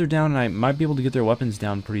shields are down, and I might be able to get their weapons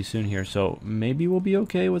down pretty soon here, so maybe we'll be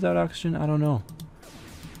okay without oxygen? I don't know.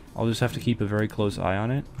 I'll just have to keep a very close eye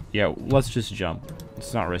on it. Yeah, let's just jump.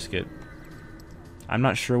 Let's not risk it. I'm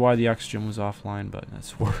not sure why the oxygen was offline, but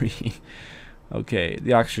that's worrying. Okay,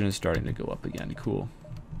 the oxygen is starting to go up again. Cool.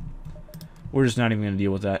 We're just not even going to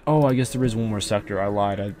deal with that. Oh, I guess there is one more sector. I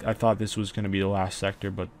lied. I thought this was going to be the last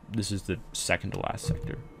sector, but this is the second to last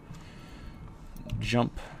sector.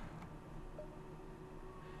 Jump.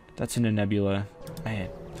 That's in a nebula. Man,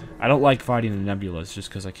 I don't like fighting in nebulas just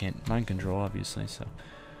because I can't mind control, obviously, so...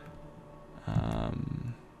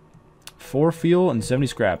 4 fuel and 70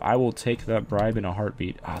 scrap. I will take that bribe in a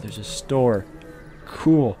heartbeat. Ah, there's a store.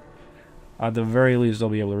 Cool. At the very least, I'll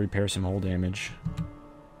be able to repair some hull damage.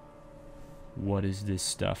 What is this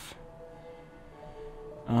stuff?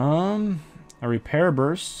 A repair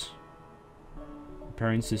burst.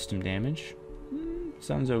 Repairing system damage.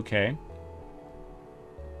 Sounds okay.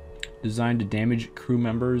 Designed to damage crew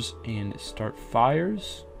members and start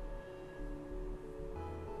fires.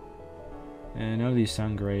 And none of these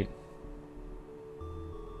sound great.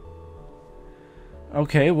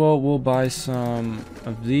 Okay, well, we'll buy some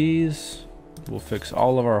of these. We'll fix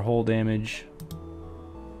all of our hull damage.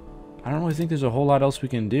 I don't really think there's a whole lot else we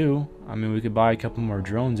can do. I mean, we could buy a couple more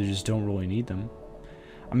drones. I just don't really need them.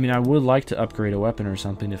 I mean, I would like to upgrade a weapon or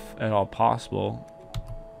something if at all possible.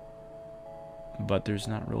 But there's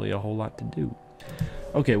not really a whole lot to do.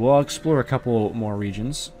 Okay, well, I'll explore a couple more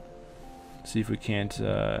regions. See if we can't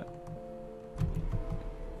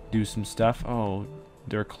do some stuff. Oh,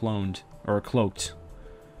 they're cloned. Or cloaked.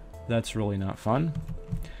 That's really not fun.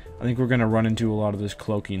 I think we're going to run into a lot of this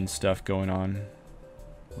cloaking stuff going on.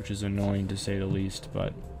 Which is annoying to say the least,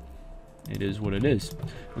 but it is what it is.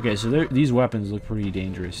 Okay, so these weapons look pretty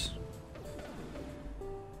dangerous.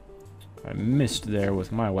 I missed there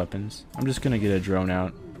with my weapons. I'm just going to get a drone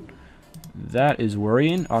out. That is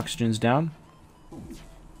worrying. Oxygen's down.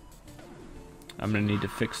 I'm going to need to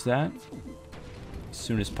fix that as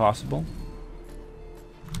soon as possible.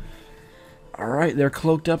 Alright, they're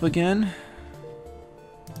cloaked up again.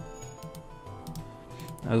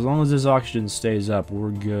 As long as this oxygen stays up,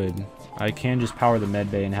 we're good. I can just power the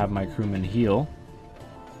med bay and have my crewmen heal.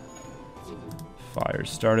 Fire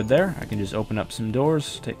started there. I can just open up some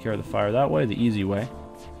doors, take care of the fire that way, the easy way.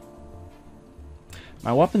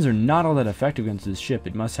 My weapons are not all that effective against this ship.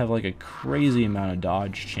 It must have like a crazy amount of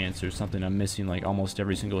dodge chance or something. I'm missing like almost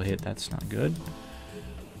every single hit. That's not good.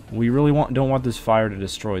 We really don't want this fire to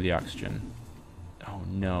destroy the oxygen. Oh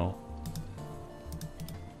no.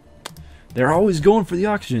 They're always going for the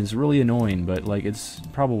oxygen. It's really annoying, but like it's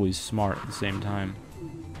probably smart at the same time.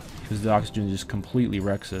 Because the oxygen just completely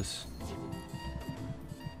wrecks us.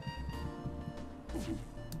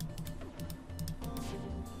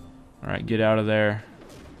 Alright, get out of there.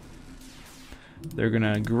 They're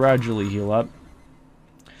gonna gradually heal up.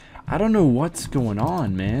 I don't know what's going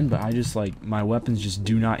on, man, but I just, like, my weapons just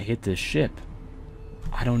do not hit this ship.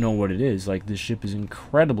 I don't know what it is. Like, this ship is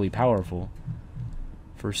incredibly powerful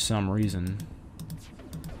for some reason.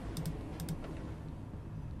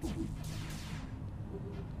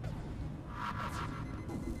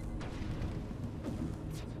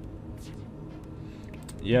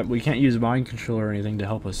 Yep, we can't use mind control or anything to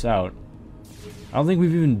help us out. I don't think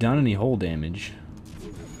we've even done any hull damage.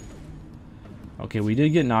 Okay, we did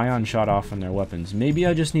get an ion shot off on their weapons. Maybe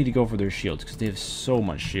I just need to go for their shields, because they have so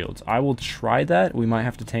much shields. I will try that. We might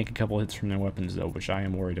have to tank a couple hits from their weapons, though, which I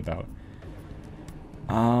am worried about.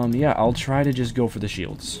 Yeah, I'll try to just go for the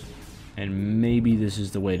shields. And maybe this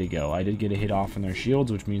is the way to go. I did get a hit off on their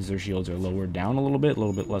shields, which means their shields are lowered down a little bit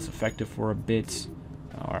less effective for a bit.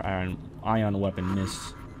 Our ion weapon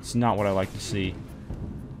missed. It's not what I like to see.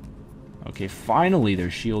 Okay, finally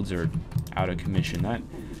their shields are out of commission. That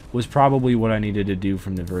was probably what I needed to do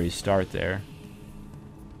from the very start there.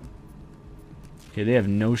 Okay, they have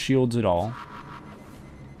no shields at all.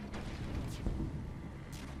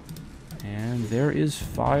 And there is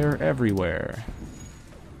fire everywhere.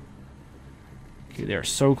 Okay, they are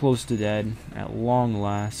so close to dead at long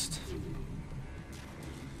last.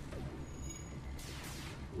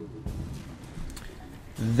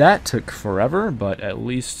 That took forever, but at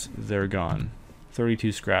least they're gone.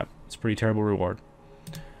 32 scrap. It's a pretty terrible reward.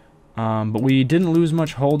 But we didn't lose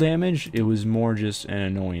much hull damage. It was more just an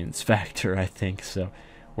annoyance factor, I think. So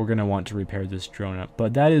we're going to want to repair this drone up.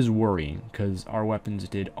 But that is worrying, because our weapons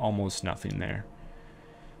did almost nothing there.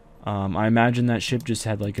 I imagine that ship just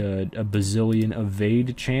had like a bazillion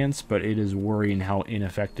evade chance, but it is worrying how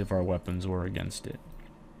ineffective our weapons were against it.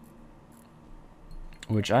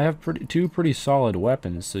 Which I have two pretty solid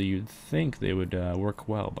weapons, so you'd think they would work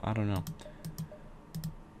well, but I don't know.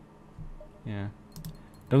 Yeah.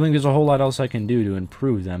 Don't think there's a whole lot else I can do to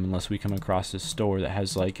improve them unless we come across a store that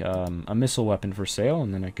has like a missile weapon for sale,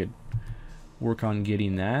 and then I could work on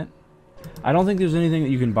getting that. I don't think there's anything that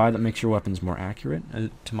you can buy that makes your weapons more accurate,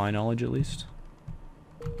 to my knowledge at least.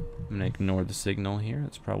 I'm going to ignore the signal here.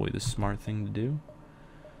 That's probably the smart thing to do.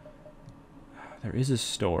 There is a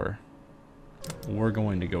store. We're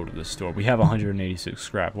going to go to the store. We have 186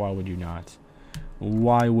 scrap. Why would you not?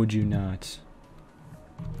 Why would you not?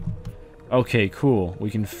 Okay, cool.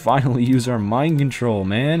 We can finally use our mind control,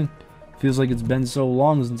 man. Feels like it's been so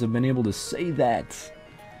long since I've been able to say that.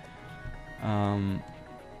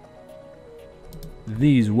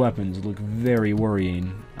 These weapons look very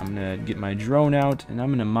worrying. I'm going to get my drone out, and I'm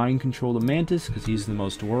going to mind control the Mantis, because he's the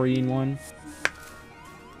most worrying one.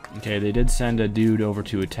 Okay, they did send a dude over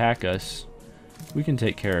to attack us. We can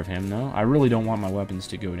take care of him, though. I really don't want my weapons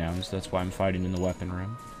to go down, so that's why I'm fighting in the weapon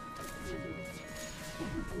room.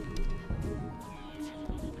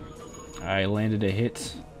 I landed a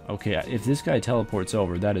hit. Okay, if this guy teleports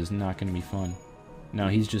over, that is not going to be fun. No,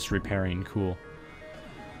 he's just repairing. Cool.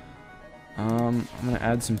 I'm going to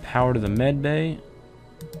add some power to the med bay.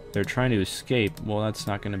 They're trying to escape. Well, that's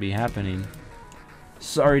not going to be happening.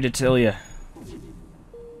 Sorry to tell you.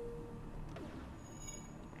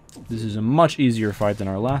 This is a much easier fight than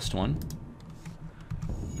our last one.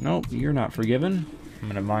 Nope, you're not forgiven. I'm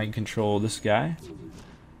going to mind control this guy.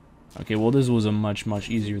 Okay, well this was a much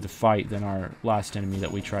easier to fight than our last enemy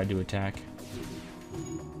that we tried to attack.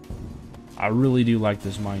 I really do like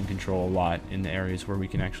this mind control a lot in the areas where we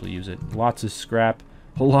can actually use it. Lots of scrap.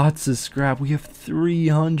 Lots of scrap. We have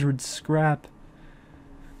 300 scrap.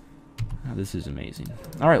 Oh, this is amazing.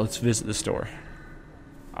 Alright, let's visit the store.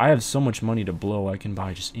 I have so much money to blow, I can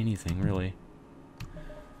buy just anything, really.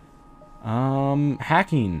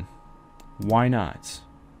 Hacking. Why not?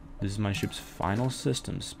 This is my ship's final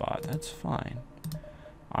system spot. That's fine.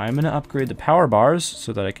 I'm going to upgrade the power bars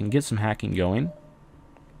so that I can get some hacking going.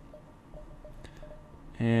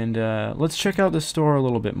 And let's check out the store a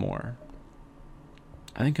little bit more.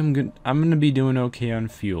 I think I'm going to be doing okay on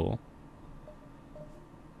fuel.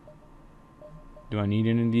 Do I need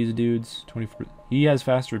any of these dudes? 24. He has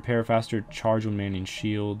faster repair, faster charge when manning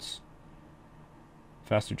shields,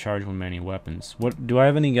 faster charge when manning weapons. What do I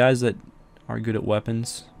have any guys that are good at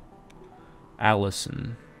weapons?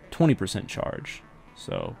 Allison, 20% charge.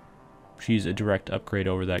 So she's a direct upgrade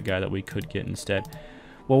over that guy that we could get instead.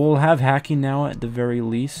 Well, we'll have hacking now at the very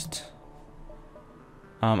least.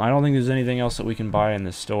 I don't think there's anything else that we can buy in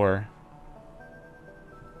the store.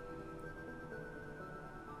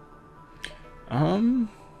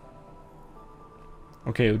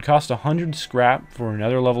 Okay, it would cost 100 scrap for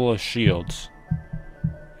another level of shields.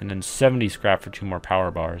 And then 70 scrap for 2 more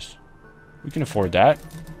power bars. We can afford that.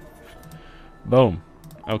 Boom.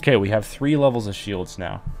 Okay, we have 3 levels of shields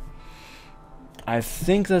now. I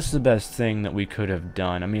think that's the best thing that we could have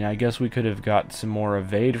done. I mean, I guess we could have got some more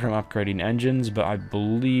evade from upgrading engines, but I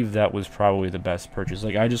believe that was probably the best purchase.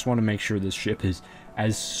 Like, I just want to make sure this ship is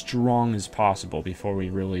as strong as possible before we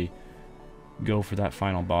really go for that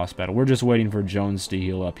final boss battle. We're just waiting for Jones to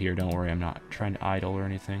heal up here. Don't worry, I'm not trying to idle or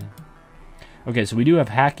anything. Okay, so we do have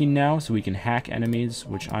hacking now, so we can hack enemies,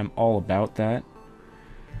 which I'm all about that.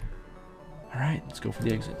 Alright, let's go for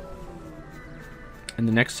the exit. And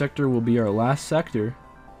the next sector will be our last sector.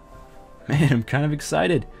 Man, I'm kind of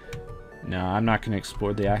excited. No, I'm not going to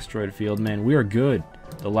explore the asteroid field, man. We are good.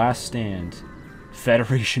 The last stand.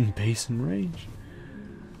 Federation base and range.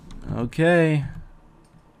 Okay.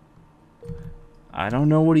 I don't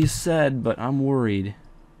know what he said, but I'm worried.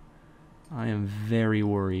 I am very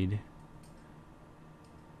worried.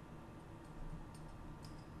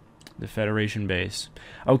 The Federation base.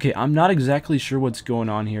 Okay, I'm not exactly sure what's going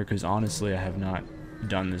on here, because honestly, I have not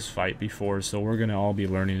done this fight before, so we're going to all be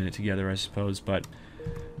learning it together, I suppose, but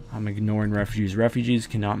I'm ignoring refugees. Refugees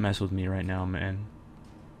cannot mess with me right now, man.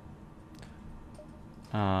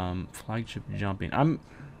 Flagship jumping.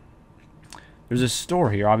 There's a store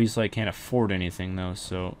here. Obviously, I can't afford anything, though,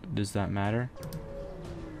 so does that matter?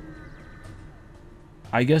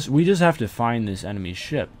 I guess we just have to find this enemy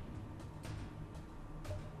ship.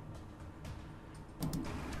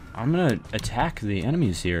 I'm gonna attack the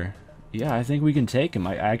enemies here. Yeah, I think we can take them.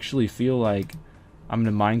 I actually feel like I'm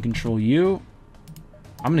gonna mind control you.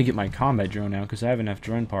 I'm gonna get my combat drone now because I have enough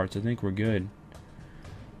drone parts. I think we're good.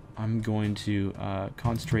 I'm going to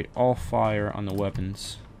concentrate all fire on the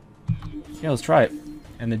weapons. Yeah, let's try it.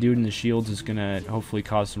 And the dude in the shields is gonna hopefully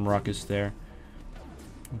cause some ruckus there,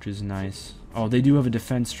 which is nice. Oh, they do have a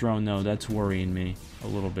defense drone though. That's worrying me a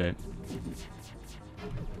little bit.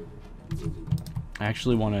 I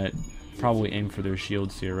actually want to probably aim for their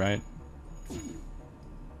shields here, right?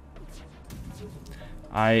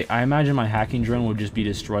 I imagine my hacking drone would just be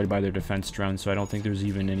destroyed by their defense drone, so I don't think there's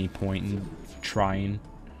even any point in trying.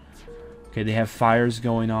 Okay, they have fires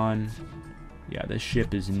going on. Yeah, this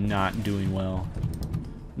ship is not doing well.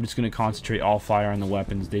 I'm just going to concentrate all fire on the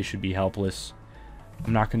weapons. They should be helpless.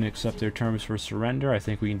 I'm not going to accept their terms for surrender. I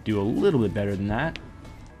think we can do a little bit better than that.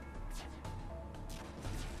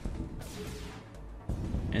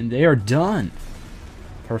 And they are done.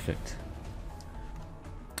 Perfect.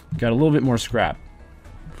 Got a little bit more scrap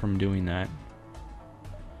from doing that.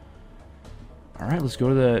 Alright, let's go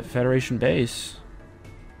to the Federation base.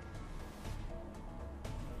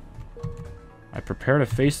 I prepare to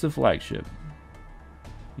face the flagship.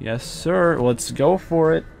 Yes, sir. Let's go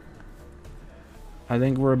for it. I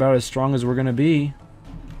think we're about as strong as we're going to be.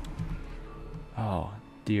 Oh,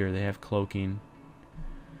 dear. They have cloaking.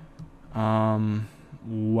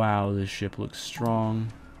 Wow, this ship looks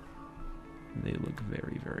strong. They look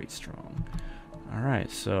very, very strong. Alright,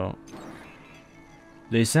 so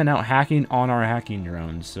they sent out hacking on our hacking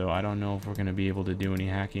drones, so I don't know if we're going to be able to do any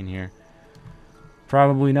hacking here.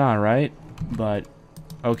 Probably not, right? But,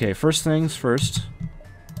 okay, first things first.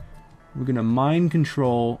 We're going to mind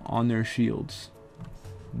control on their shields.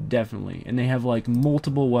 Definitely. And they have, like,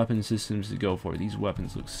 multiple weapon systems to go for. These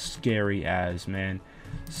weapons look scary as, man.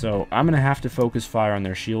 So, I'm going to have to focus fire on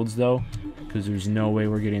their shields, though, because there's no way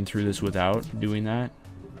we're getting through this without doing that.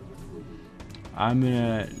 I'm going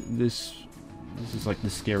to... This is, like, the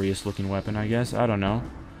scariest looking weapon, I guess. I don't know.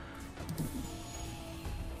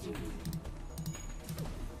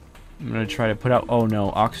 I'm going to try to put out... Oh,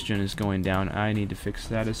 no. Oxygen is going down. I need to fix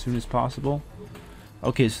that as soon as possible.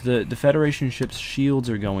 Okay, so the Federation ship's shields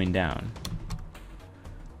are going down.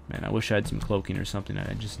 Man, I wish I had some cloaking or something.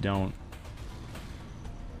 I just don't.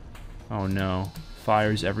 Oh, no.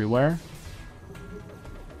 Fires everywhere.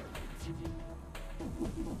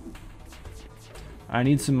 I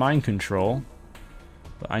need some mind control,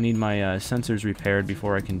 but I need my sensors repaired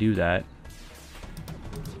before I can do that.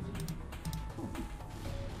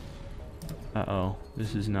 Uh-oh,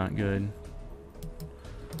 this is not good.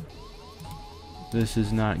 This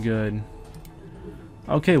is not good.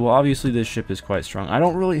 Okay, well obviously this ship is quite strong. I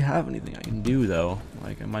don't really have anything I can do though.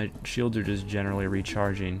 Like, my shields are just generally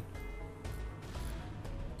recharging.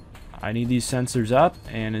 I need these sensors up,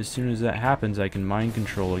 and as soon as that happens I can mind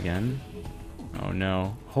control again. Oh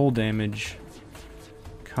no, hull damage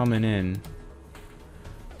coming in.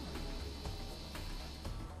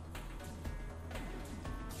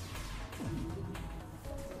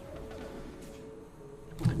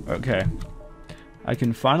 Okay. I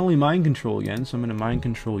can finally mind control again, so I'm gonna mind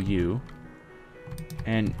control you.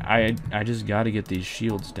 And I just gotta get these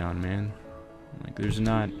shields down, man. Like, there's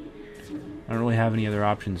not... I don't really have any other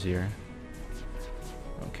options here.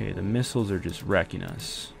 Okay, the missiles are just wrecking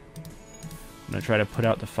us. I'm gonna try to put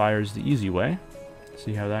out the fires the easy way.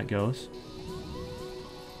 See how that goes.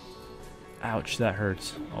 Ouch, that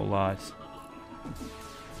hurts a lot.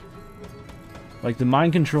 Like, the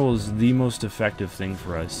mind control is the most effective thing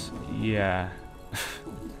for us. Yeah.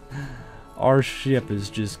 Our ship is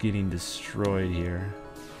just getting destroyed here.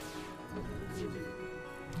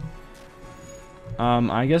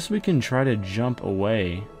 I guess we can try to jump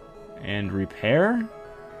away and repair?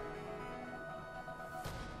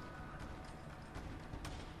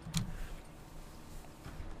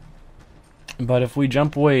 But if we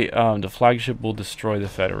jump away, the flagship will destroy the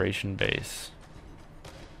Federation base.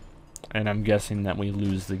 And I'm guessing that we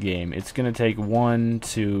lose the game. It's going to take 1,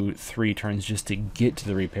 2, 3 turns just to get to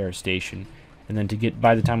the repair station. And then to get,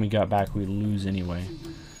 by the time we got back, we lose anyway.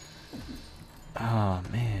 Oh,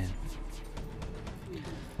 man.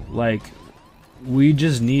 Like, we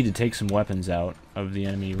just need to take some weapons out of the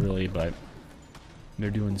enemy, really, but they're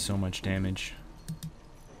doing so much damage.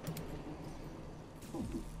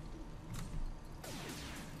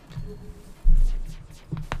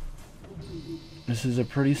 This is a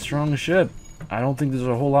pretty strong ship. I don't think there's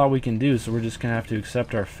a whole lot we can do, so we're just gonna have to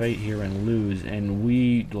accept our fate here and lose. And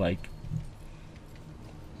we, like,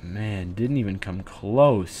 man, didn't even come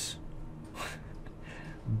close.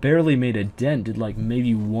 Barely made a dent. Did like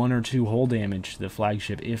maybe 1 or 2 hull damage to the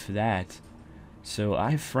flagship, if that. So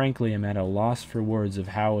I frankly am at a loss for words of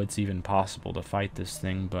how it's even possible to fight this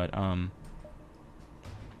thing, but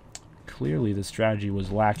clearly the strategy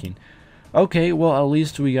was lacking. Okay, well at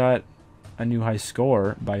least we got a new high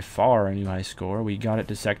score, by far a new high score. We got it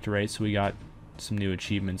to Sector 8, so we got some new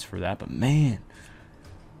achievements for that, but man,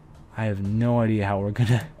 I have no idea how we're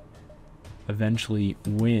gonna eventually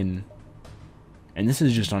win. And this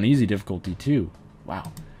is just on easy difficulty too.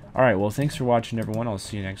 Wow. Alright, well thanks for watching everyone. I'll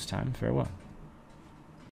see you next time. Farewell.